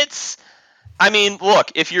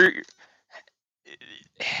 look, if you're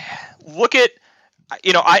look at,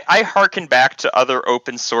 I hearken back to other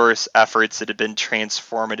open source efforts that have been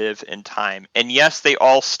transformative in time. And yes, they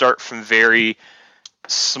all start from very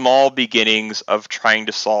small beginnings of trying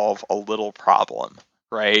to solve a little problem,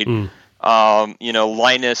 right?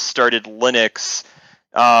 Linus started Linux,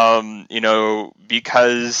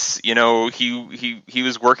 because, he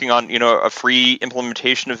was working on, a free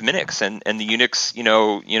implementation of Minix, and the Unix,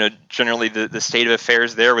 generally the state of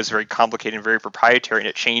affairs there was very complicated and very proprietary, and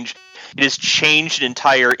it has changed an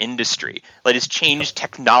entire industry. It has changed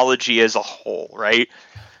technology as a whole, right?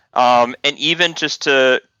 And even just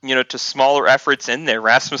to smaller efforts in there,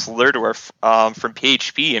 Rasmus Lerdorf, from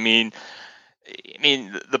PHP, I mean,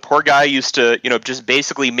 the poor guy used to, just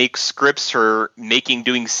basically make scripts for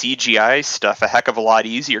doing CGI stuff a heck of a lot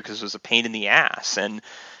easier because it was a pain in the ass. And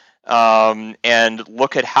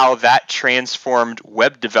look at how that transformed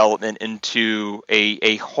web development into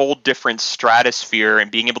a whole different stratosphere,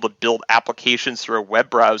 and being able to build applications through a web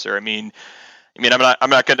browser. I'm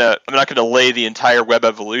not gonna lay the entire web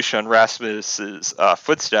evolution on Rasmus's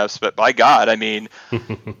footsteps, but by God,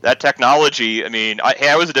 that technology.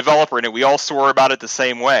 I was a developer in it. We all swore about it the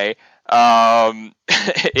same way.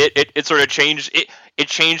 It sort of changed. It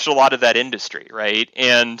changed a lot of that industry, right?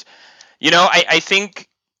 And I think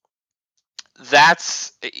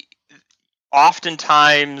that's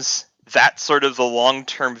oftentimes that's sort of the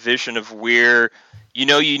long-term vision of where you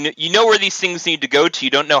know where these things need to go to.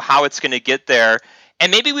 You don't know how it's going to get there,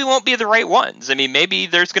 and maybe we won't be the right ones. Maybe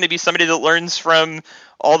there's going to be somebody that learns from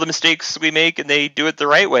all the mistakes we make and they do it the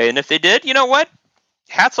right way. And if they did, you know what?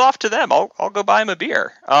 Hats off to them. I'll go buy them a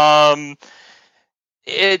beer.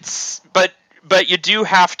 But you do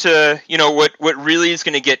have to, what really is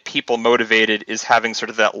going to get people motivated is having sort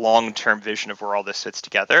of that long-term vision of where all this fits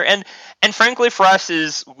together. And frankly, for us,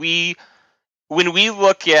 when we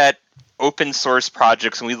look at open source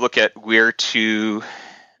projects and we look at where to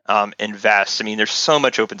invest, there's so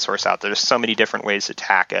much open source out there. There's so many different ways to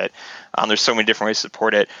attack it. There's so many different ways to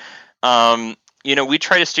support it. We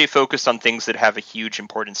try to stay focused on things that have a huge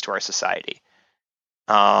importance to our society.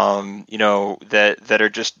 That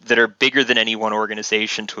are bigger than any one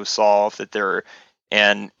organization to solve,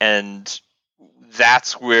 and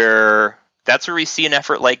that's where we see an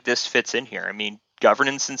effort like this fits in here.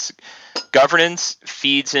 Governance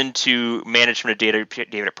feeds into management of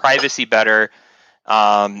data privacy better.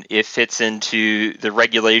 It fits into the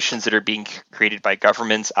regulations that are being created by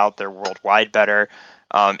governments out there worldwide better.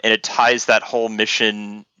 And it ties that whole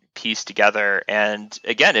mission piece together. And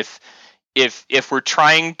again, if we're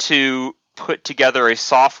trying to put together a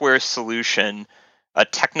software solution, a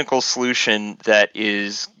technical solution that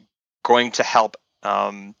is going to help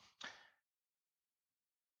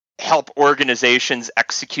organizations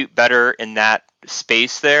execute better in that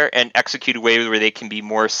space there, and execute a way where they can be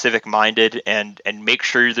more civic minded and make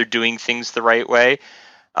sure they're doing things the right way.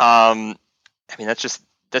 That's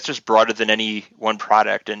just broader than any one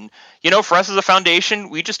product. And for us as a foundation,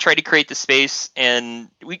 we just try to create the space, and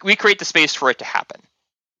we create the space for it to happen.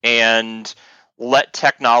 And let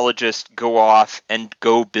technologists go off and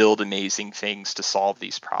go build amazing things to solve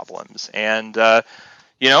these problems. And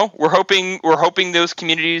we're hoping those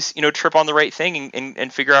communities trip on the right thing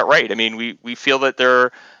and figure out right. I mean, we feel that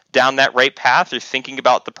they're down that right path. They're thinking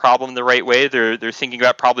about the problem the right way. They're thinking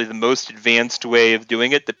about probably the most advanced way of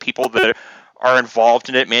doing it. The people that are involved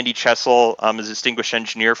in it. Mandy Chessel is a distinguished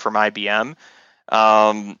engineer from IBM.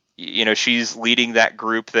 She's leading that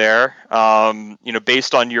group there.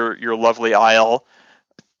 Based on your lovely Isle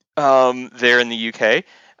there in the UK.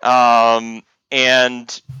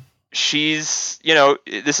 And she's,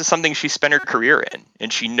 this is something she spent her career in,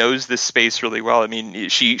 and she knows this space really well. I mean,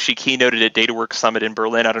 she keynoted at DataWorks Summit in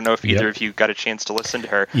Berlin. I don't know if either of you got a chance to listen to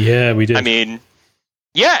her. Yeah, we did. I mean,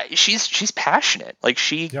 yeah, she's passionate. Like,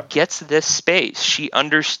 she gets this space. She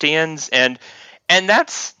understands, and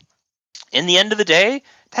that's, in the end of the day,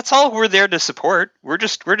 that's all we're there to support. We're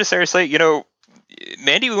just there to say,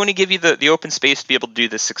 Mandy, we want to give you the open space to be able to do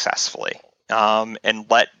this successfully, and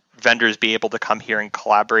let vendors be able to come here and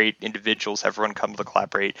collaborate, individuals, everyone come to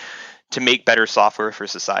collaborate to make better software for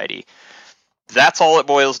society. That's all it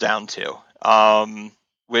boils down to.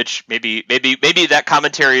 Which maybe that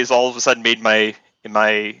commentary has all of a sudden made my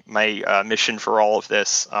mission for all of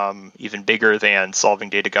this even bigger than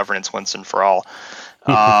solving data governance once and for all.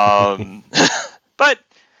 But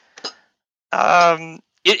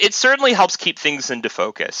it certainly helps keep things into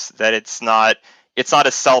focus, that it's not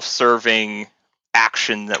a self-serving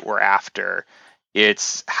action that we're after.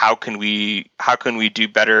 It's how can we do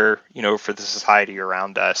better, for the society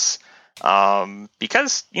around us,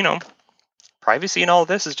 because privacy and all of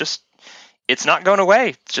this is just, it's not going away.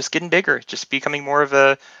 It's just getting bigger. It's just becoming more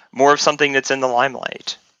of something that's in the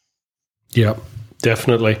limelight. Yeah,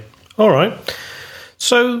 definitely. All right.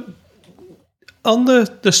 So on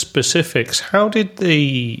the specifics, how did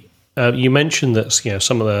you mentioned that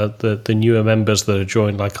some of the newer members that have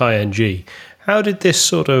joined, like ING, how did this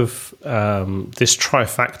sort of this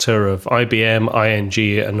trifecta of IBM,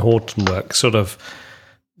 ING, and Hortonworks sort of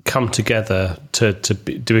come together to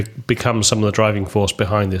become some of the driving force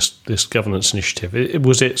behind this governance initiative?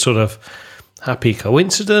 Was it sort of happy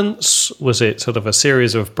coincidence? Was it sort of a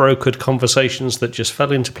series of brokered conversations that just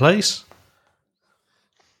fell into place?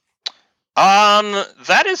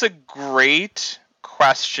 That is a great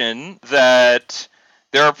question that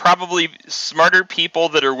there are probably smarter people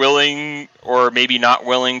that are willing or maybe not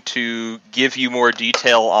willing to give you more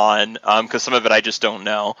detail on, because some of it I just don't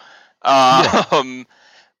know.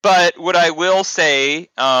 But what I will say,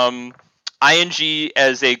 ING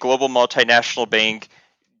as a global multinational bank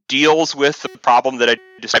deals with the problem that I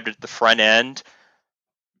described at the front end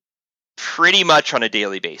pretty much on a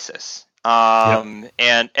daily basis. And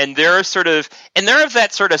they're of that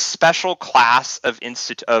sort of special class of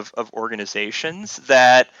organizations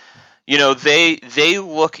that, they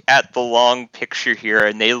look at the long picture here,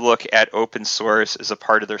 and they look at open source as a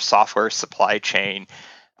part of their software supply chain,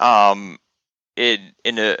 and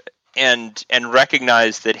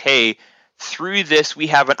recognize that, hey, through this, we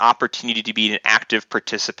have an opportunity to be an active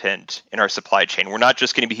participant in our supply chain. We're not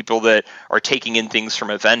just going to be people that are taking in things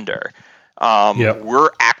from a vendor. We're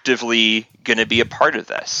actively going to be a part of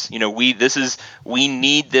this. We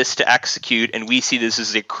need this to execute, and we see this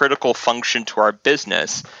as a critical function to our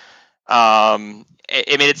business. I mean,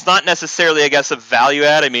 it's not necessarily, I guess, a value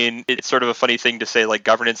add. I mean, it's sort of a funny thing to say, like,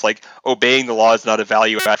 governance, like obeying the law is not a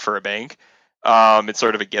value add for a bank. It's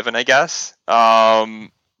sort of a given, I guess.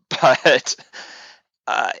 But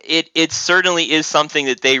it certainly is something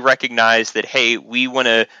that they recognize that, hey, we want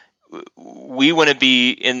to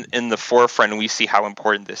be in the forefront, and we see how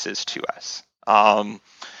important this is to us.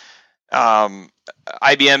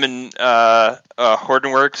 IBM and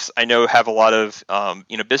Hortonworks, I know, have a lot of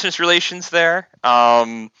business relations there,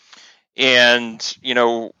 and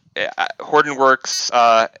Hortonworks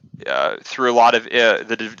through a lot of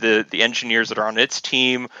the engineers that are on its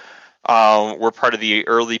team. We're part of the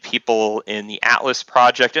early people in the Atlas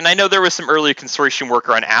project, and I know there was some early consortium work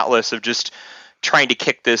around Atlas of just trying to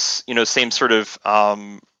kick this, same sort of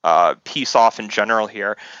piece off in general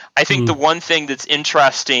here. I think the one thing that's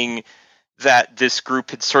interesting that this group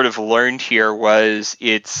had sort of learned here was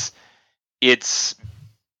it's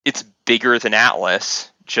bigger than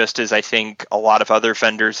Atlas, just as I think a lot of other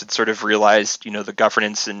vendors had sort of realized, the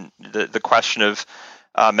governance and the question of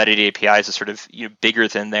metadata APIs is sort of bigger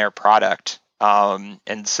than their product.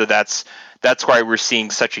 And so that's why we're seeing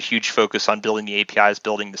such a huge focus on building the APIs,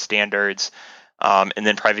 building the standards, and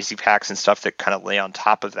then privacy packs and stuff that kind of lay on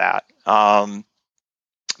top of that.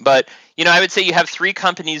 But I would say you have three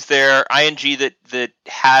companies there. ING that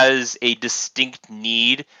has a distinct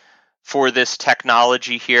need for this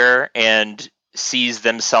technology here, and sees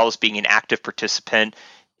themselves being an active participant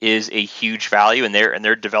is a huge value, and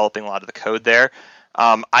they're developing a lot of the code there.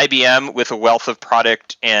 IBM, with a wealth of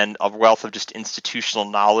product and a wealth of just institutional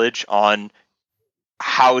knowledge on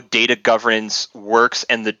how data governance works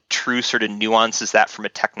and the true sort of nuances that from a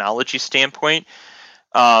technology standpoint.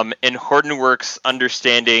 And Hortonworks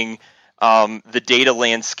understanding the data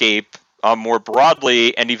landscape more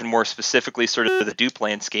broadly, and even more specifically, sort of the Hadoop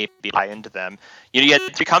landscape tie into them. You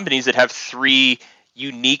had 3 companies that have 3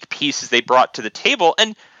 unique pieces they brought to the table.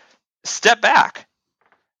 And step back.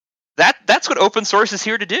 That's what open source is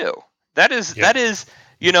here to do. That is,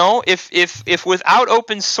 if without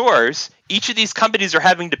open source, each of these companies are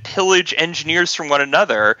having to pillage engineers from one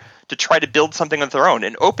another to try to build something of their own.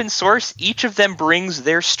 In open source, each of them brings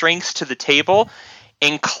their strengths to the table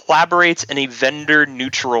and collaborates in a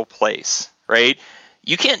vendor-neutral place, right?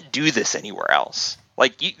 You can't do this anywhere else.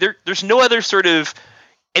 There's no other sort of,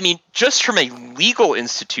 just from a legal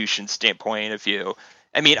institution standpoint of view,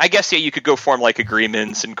 I guess, you could go form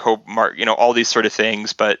agreements and all these sort of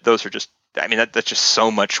things, but those are just, that's just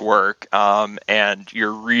so much work, and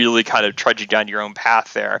you're really kind of trudging down your own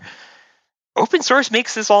path there. Open source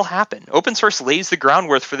makes this all happen. Open source lays the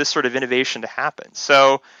groundwork for this sort of innovation to happen.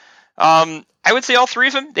 So I would say all 3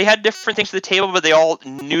 of them, they had different things to the table, but they all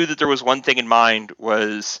knew that there was one thing in mind,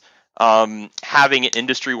 was having an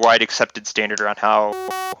industry-wide accepted standard around how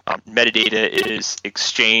metadata is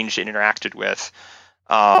exchanged and interacted with.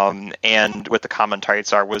 And what the common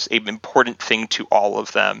types are was an important thing to all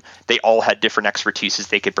of them. They all had different expertises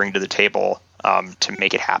they could bring to the table to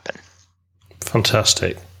make it happen.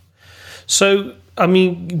 Fantastic. So,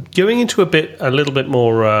 going into a little bit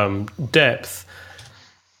more depth,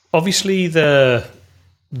 obviously the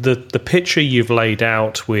picture you've laid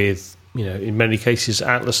out with, in many cases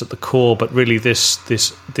Atlas at the core, but really this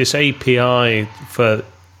API for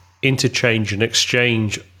interchange and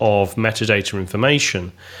exchange of metadata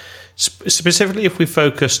information. Specifically, if we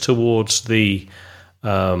focus towards the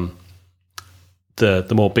more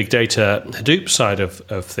big data Hadoop side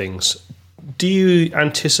of things, do you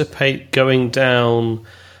anticipate going down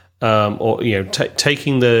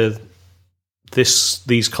taking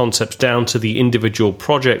these concepts down to the individual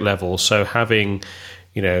project level? So having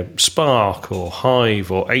Spark or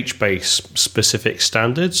Hive or HBase specific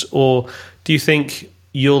standards, or do you think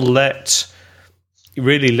you'll let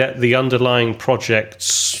the underlying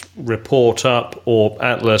projects report up, or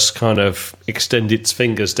Atlas kind of extend its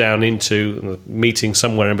fingers down into meeting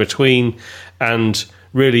somewhere in between and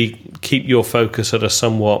really keep your focus at a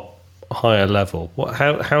somewhat higher level?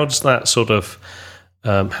 How does that sort of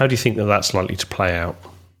how do you think that's likely to play out?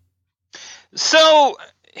 So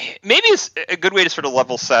maybe it's a good way to sort of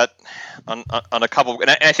level set on a couple, and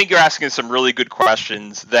I think you're asking some really good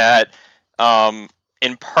questions that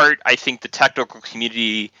in part, I think the technical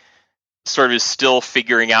community sort of is still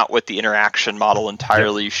figuring out what the interaction model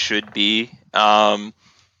entirely should be.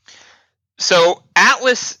 So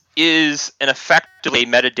Atlas is effectively a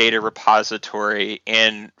metadata repository,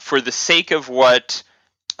 and for the sake of what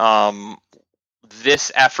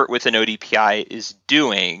this effort with an ODPI is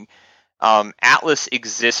doing, Atlas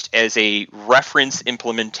exists as a reference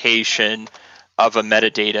implementation of a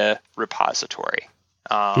metadata repository.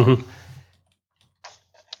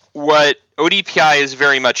 What ODPI is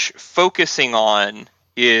very much focusing on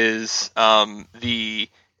is the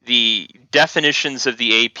definitions of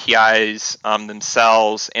the APIs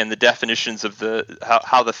themselves, and the definitions of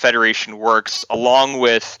how the federation works, along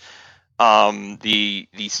with the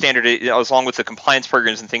standard, along with the compliance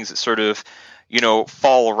programs and things that sort of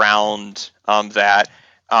fall around that,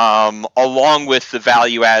 along with the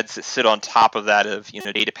value adds that sit on top of that of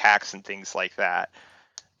data packs and things like that.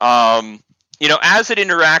 As it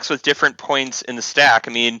interacts with different points in the stack,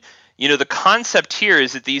 the concept here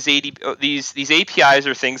is that these APIs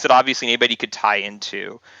are things that obviously anybody could tie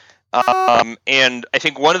into. And I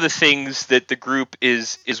think one of the things that the group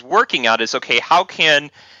is working out is, okay, how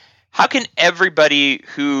can everybody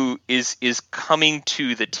who is coming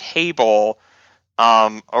to the table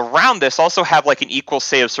around this also have an equal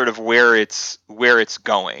say of sort of where it's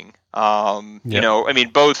going?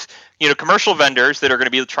 Both commercial vendors that are going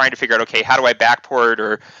to be trying to figure out, okay, how do I backport,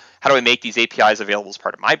 or how do I make these APIs available as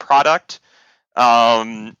part of my product?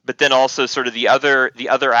 But then also sort of the other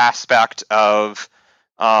aspect of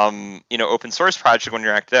open source project when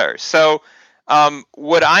you're out there. So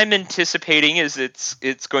what I'm anticipating is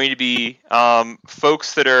it's going to be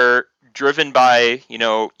folks that are driven by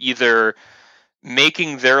either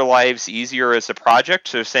making their lives easier as a project.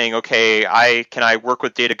 So saying, okay, can I work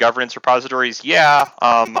with data governance repositories? Yeah,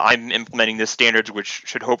 I'm implementing this standards, which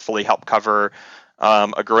should hopefully help cover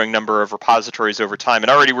a growing number of repositories over time. And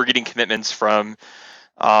already we're getting commitments from,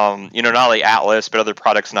 not only Atlas, but other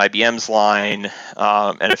products in IBM's line,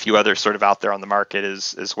 and a few others sort of out there on the market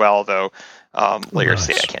as well, though later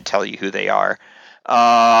say I can't tell you who they are.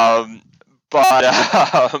 And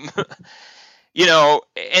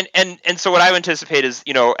so what I would anticipate is,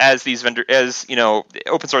 as these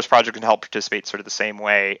open source projects can help participate sort of the same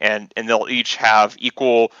way, and they'll each have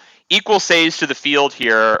equal says to the field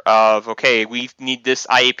here of, okay, we need this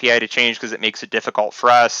IAPI to change because it makes it difficult for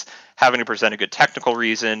us, having to present a good technical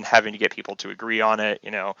reason, having to get people to agree on it,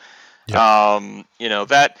 Yep.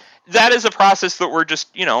 That is a process that we're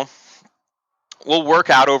just, we'll work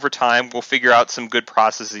out over time. We'll figure out some good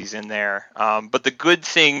processes in there. But the good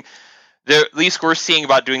thing that at least we're seeing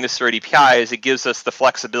about doing this through API is it gives us the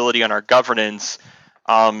flexibility on our governance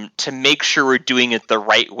to make sure we're doing it the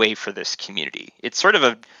right way for this community. It's sort of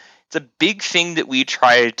it's a big thing that we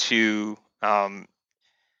try to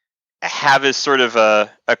have as sort of a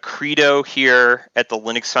credo here at the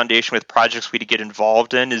Linux Foundation with projects we get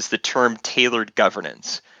involved in is the term tailored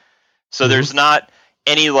governance. So there's not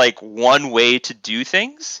any one way to do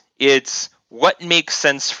things. It's what makes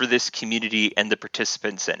sense for this community and the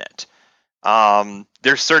participants in it.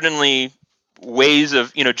 There's certainly ways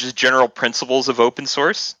of, just general principles of open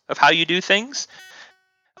source of how you do things.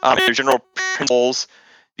 There's general principles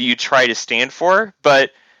that you try to stand for, but,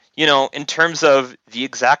 in terms of the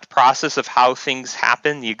exact process of how things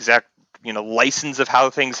happen, the exact, license of how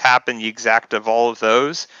things happen, the exact of all of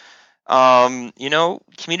those,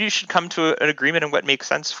 communities should come to an agreement on what makes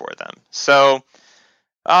sense for them. So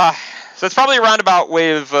it's probably a roundabout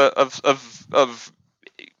way of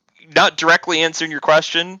not directly answering your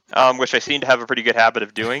question, which I seem to have a pretty good habit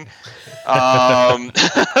of doing.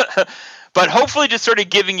 But hopefully just sort of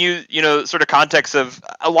giving you, sort of context of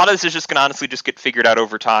a lot of this is just going to honestly just get figured out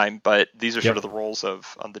over time. But these are sort of the roles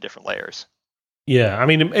on the different layers. Yeah, I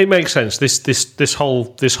mean, it makes sense. This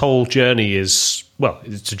whole journey is, well,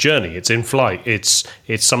 it's a journey. It's in flight. It's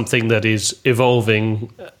something that is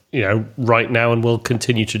evolving, right now, and will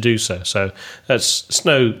continue to do so. So it's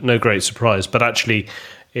no great surprise. But actually,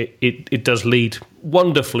 it does lead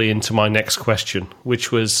wonderfully into my next question,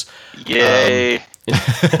 which was, yay.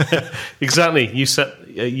 Exactly. You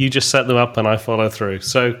just set them up, and I follow through.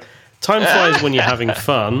 So time flies when you're having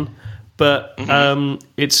fun. But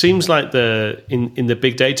it seems like in the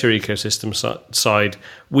big data ecosystem side,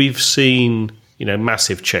 we've seen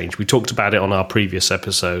massive change. We talked about it on our previous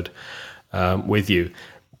episode with you.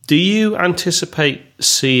 Do you anticipate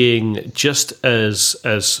seeing just as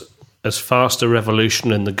fast a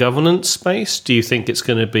revolution in the governance space? Do you think it's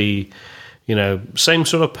going to be same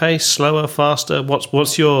sort of pace, slower, faster?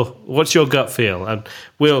 What's your gut feel? And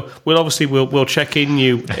we'll check in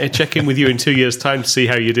with you in 2 years' time to see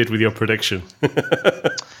how you did with your prediction.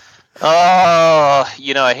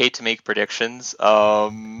 I hate to make predictions,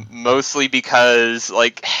 mostly because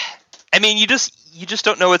you just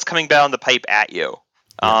don't know what's coming down the pipe at you.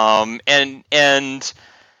 And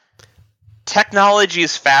technology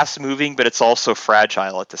is fast moving, but it's also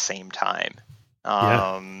fragile at the same time.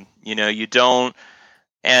 You don't,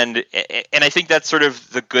 and I think that's sort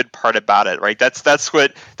of the good part about it, right? That's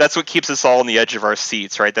what keeps us all on the edge of our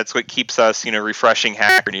seats, right? That's what keeps us, refreshing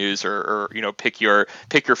Hacker News or pick your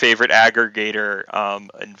favorite aggregator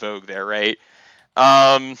in vogue there, right?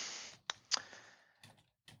 I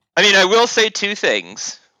will say two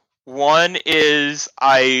things. One is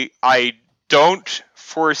I don't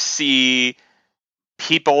foresee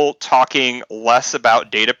people talking less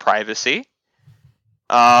about data privacy.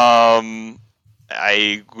 I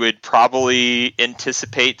would probably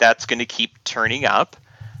anticipate that's going to keep turning up.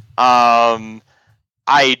 I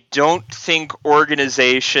don't think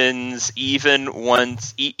organizations, even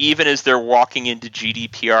as they're walking into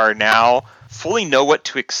GDPR now, fully know what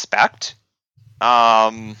to expect.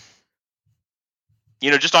 Just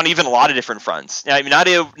on even a lot of different fronts. I mean, not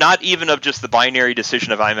even of just the binary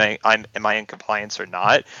decision of am I in compliance or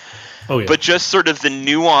not. Oh, yeah. But just sort of the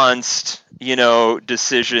nuanced,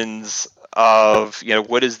 decisions of,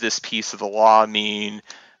 what does this piece of the law mean?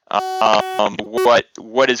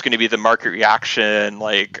 What is going to be the market reaction?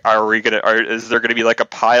 Like, is there going to be a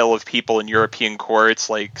pile of people in European courts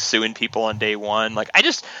suing people on day one? I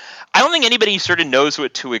don't think anybody sort of knows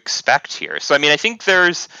what to expect here. So, I think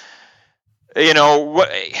there's,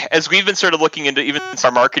 as we've been sort of looking into even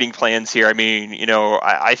our marketing plans here,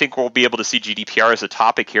 I think we'll be able to see GDPR as a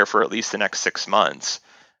topic here for at least the next 6 months,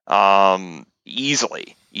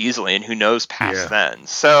 easily, and who knows past then.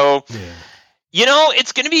 So,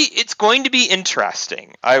 It's going to be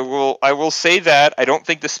interesting. I will say that I don't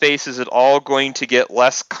think the space is at all going to get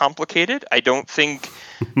less complicated. I don't think,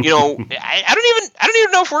 I don't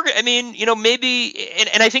even know if we're. I mean, maybe,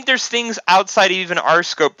 and I think there's things outside even our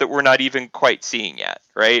scope that we're not even quite seeing yet,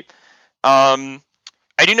 right? I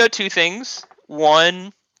do know two things.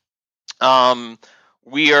 One,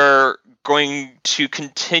 we are going to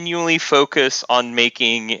continually focus on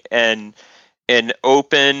making an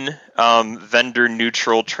open,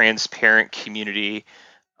 vendor-neutral, transparent community,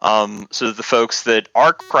 so that the folks that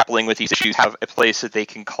are grappling with these issues have a place that they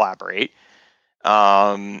can collaborate,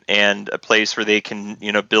 and a place where they can,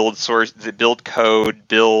 build code,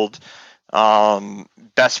 build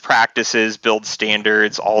best practices, build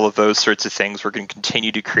standards, all of those sorts of things. We're going to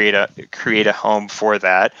continue to create a home for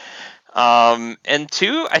that. And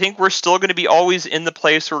two, I think we're still going to be always in the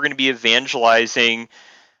place where we're going to be evangelizing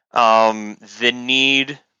the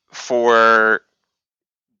need for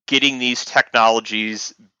getting these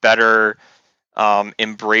technologies better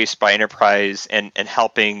embraced by enterprise and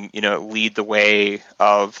helping lead the way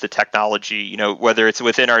of the technology, whether it's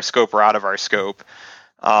within our scope or out of our scope,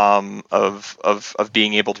 of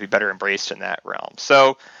being able to be better embraced in that realm.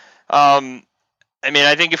 So I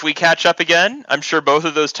think if we catch up again, I'm sure both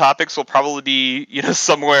of those topics will probably be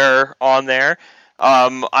somewhere on there.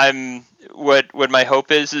 What my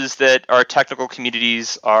hope is that our technical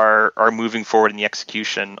communities are moving forward in the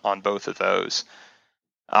execution on both of those.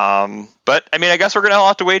 But I guess we're going to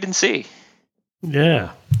have to wait and see.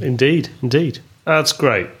 Yeah, indeed. That's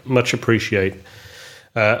great. Much appreciate.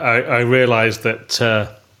 I realise that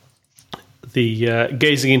the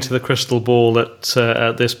gazing into the crystal ball at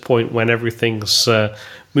this point when everything's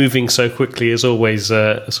moving so quickly is always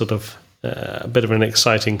sort of a bit of an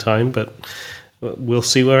exciting time, but we'll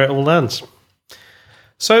see where it all lands.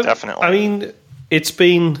 So, definitely. It's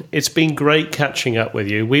been great catching up with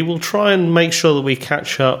you. We will try and make sure that we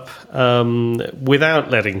catch up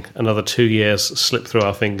without letting another 2 years slip through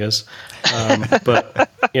our fingers. But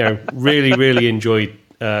really, really enjoyed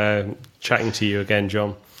chatting to you again,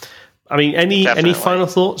 John. Any final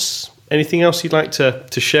thoughts? Anything else you'd like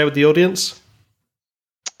to share with the audience?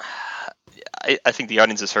 I think the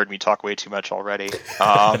audience has heard me talk way too much already.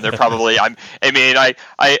 They're probably.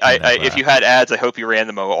 If you had ads, I hope you ran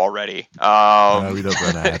them already. No, we don't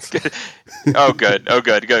run ads. Oh, good.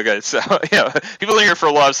 So, people are here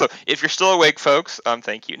for love. So, if you're still awake, folks,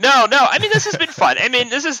 thank you. No. This has been fun.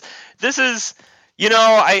 This is.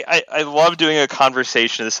 I love doing a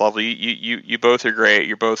conversation at this level. You both are great.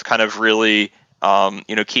 You're both kind of really,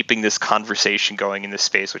 keeping this conversation going in this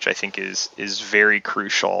space, which I think is very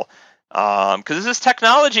crucial. Because this is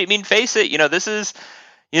technology. Face it. This is,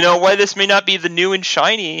 why this may not be the new and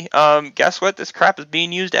shiny. Guess what? This crap is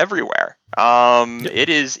being used everywhere. It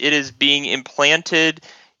is being implanted.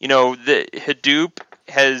 The Hadoop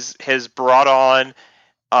has brought on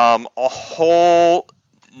a whole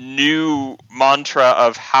new mantra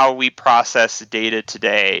of how we process data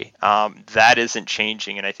today. That isn't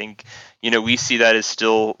changing, and I think we see that as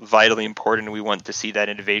still vitally important, and we want to see that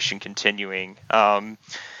innovation continuing.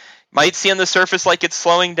 Might see on the surface like it's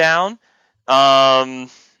slowing down. I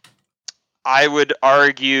would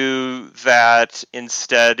argue that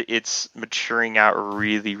instead it's maturing out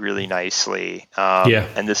really, really nicely.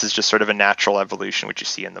 And this is just sort of a natural evolution, which you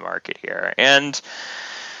see in the market here. And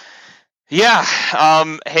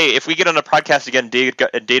hey, if we get on a podcast again,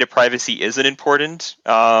 data privacy isn't important.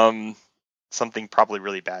 Something probably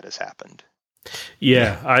really bad has happened.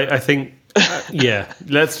 Yeah, I think.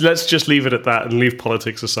 Let's just leave it at that and leave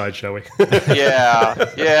politics aside, shall we?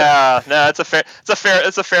 Yeah. No, it's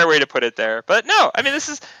a fair way to put it there. But no, this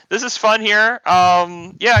is fun here.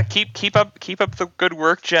 Keep up the good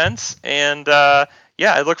work, gents. And I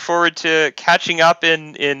look forward to catching up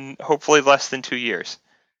in hopefully less than 2 years.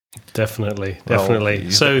 Definitely. Well,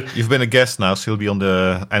 you've been a guest now, so you'll be on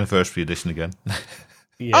the anniversary edition again.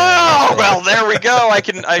 Yeah. Oh, well, there we go.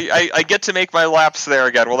 I get to make my laps there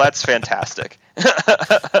again. Well, that's fantastic.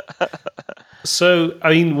 So,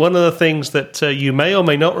 one of the things that you may or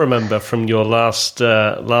may not remember from your last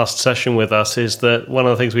session with us is that one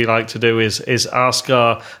of the things we like to do is ask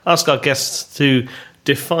our guests to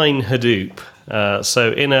define Hadoop.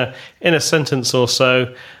 So, in a sentence or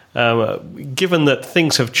so, given that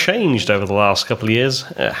things have changed over the last couple of years,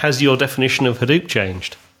 has your definition of Hadoop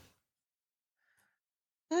changed?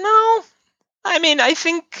 No, I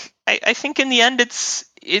think in the end it's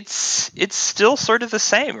still sort of the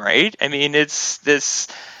same, right? It's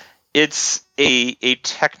a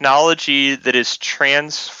technology that has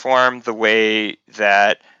transformed the way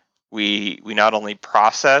that we not only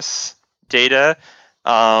process data,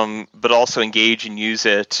 but also engage and use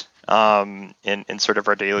it in sort of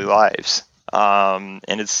our daily lives. And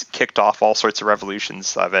it's kicked off all sorts of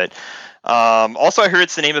revolutions of it. Also, I heard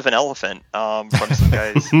it's the name of an elephant from some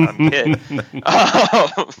guy's kid.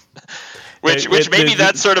 Which maybe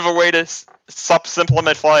that's sort of a way to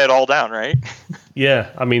simplify it all down, right? Yeah,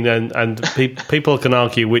 I mean, and people can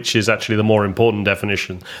argue which is actually the more important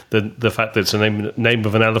definition, the fact that it's a name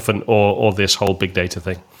of an elephant or this whole big data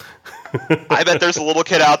thing. I bet there's a little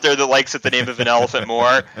kid out there that likes it the name of an elephant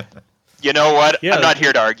more. You know what? Yeah. I'm not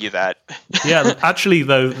here to argue that. Yeah, actually,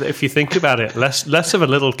 though, if you think about it, less of a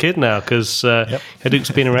little kid now, because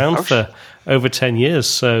Hadoop's been around for over 10 years.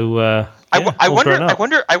 So I wonder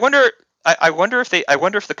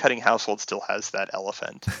if the Cutting household still has that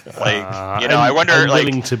elephant. I'm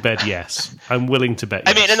willing to bet yes. I'm willing to bet.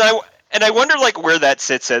 I mean, and I wonder where that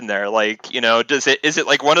sits in there. Is it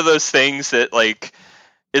like one of those things that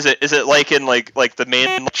Is it like in like the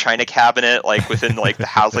main china cabinet, within the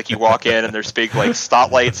house, you walk in and there's big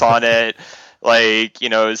spotlights on it?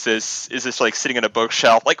 Is this sitting on a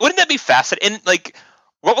bookshelf? Wouldn't that be fascinating? And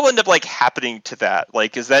what will end up happening to that?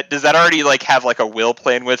 Does that already have a will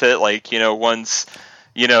plan with it? Once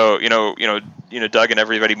Doug and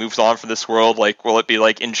everybody moves on from this world, will it be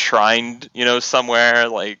enshrined somewhere?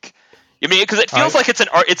 I mean, because it feels like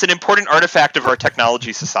it's an important artifact of our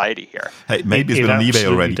technology society here. Hey, maybe it's been on eBay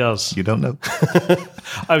already. Does. You don't know.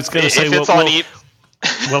 I was going to say,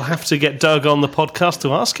 we'll have to get Doug on the podcast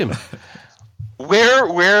to ask him.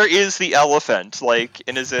 Where is the elephant?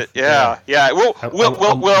 And is it? Yeah. Will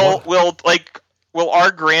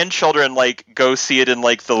our grandchildren go see it in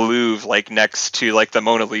the Louvre, next to the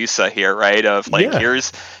Mona Lisa here, right? Of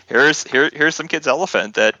here's some kid's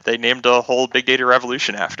elephant that they named a whole big data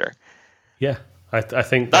revolution after. Yeah, I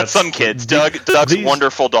think that's some kids. Doug's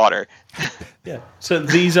wonderful daughter. Yeah. So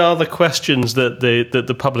these are the questions that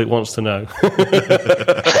the public wants to know.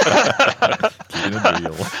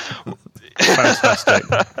 Fantastic.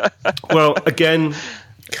 Well, again,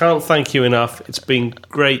 can't thank you enough. It's been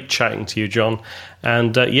great chatting to you, John.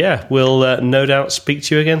 And we'll no doubt speak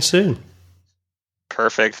to you again soon.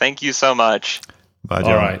 Perfect. Thank you so much. Bye,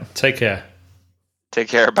 John. All right. Take care. Take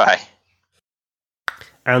care. Bye.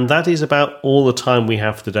 And that is about all the time we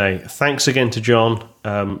have today. Thanks again to John.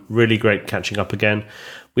 Really great catching up again.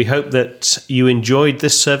 We hope that you enjoyed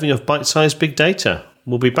this serving of bite-sized big data.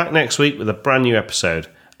 We'll be back next week with a brand new episode.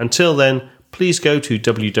 Until then, please go to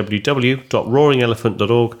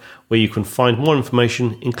www.roaringelephant.org, where you can find more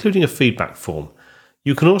information, including a feedback form.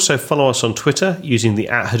 You can also follow us on Twitter using the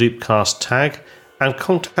 @HadoopCast tag, and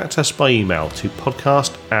contact us by email to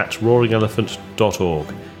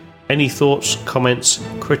podcast@roaringelephant.org. Any thoughts, comments,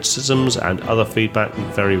 criticisms, and other feedback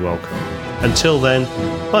are very welcome. Until then,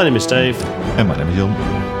 my name is Dave. And my name is Jon.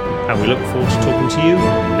 And we look forward to talking to you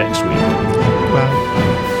next week. Bye.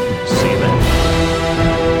 See you.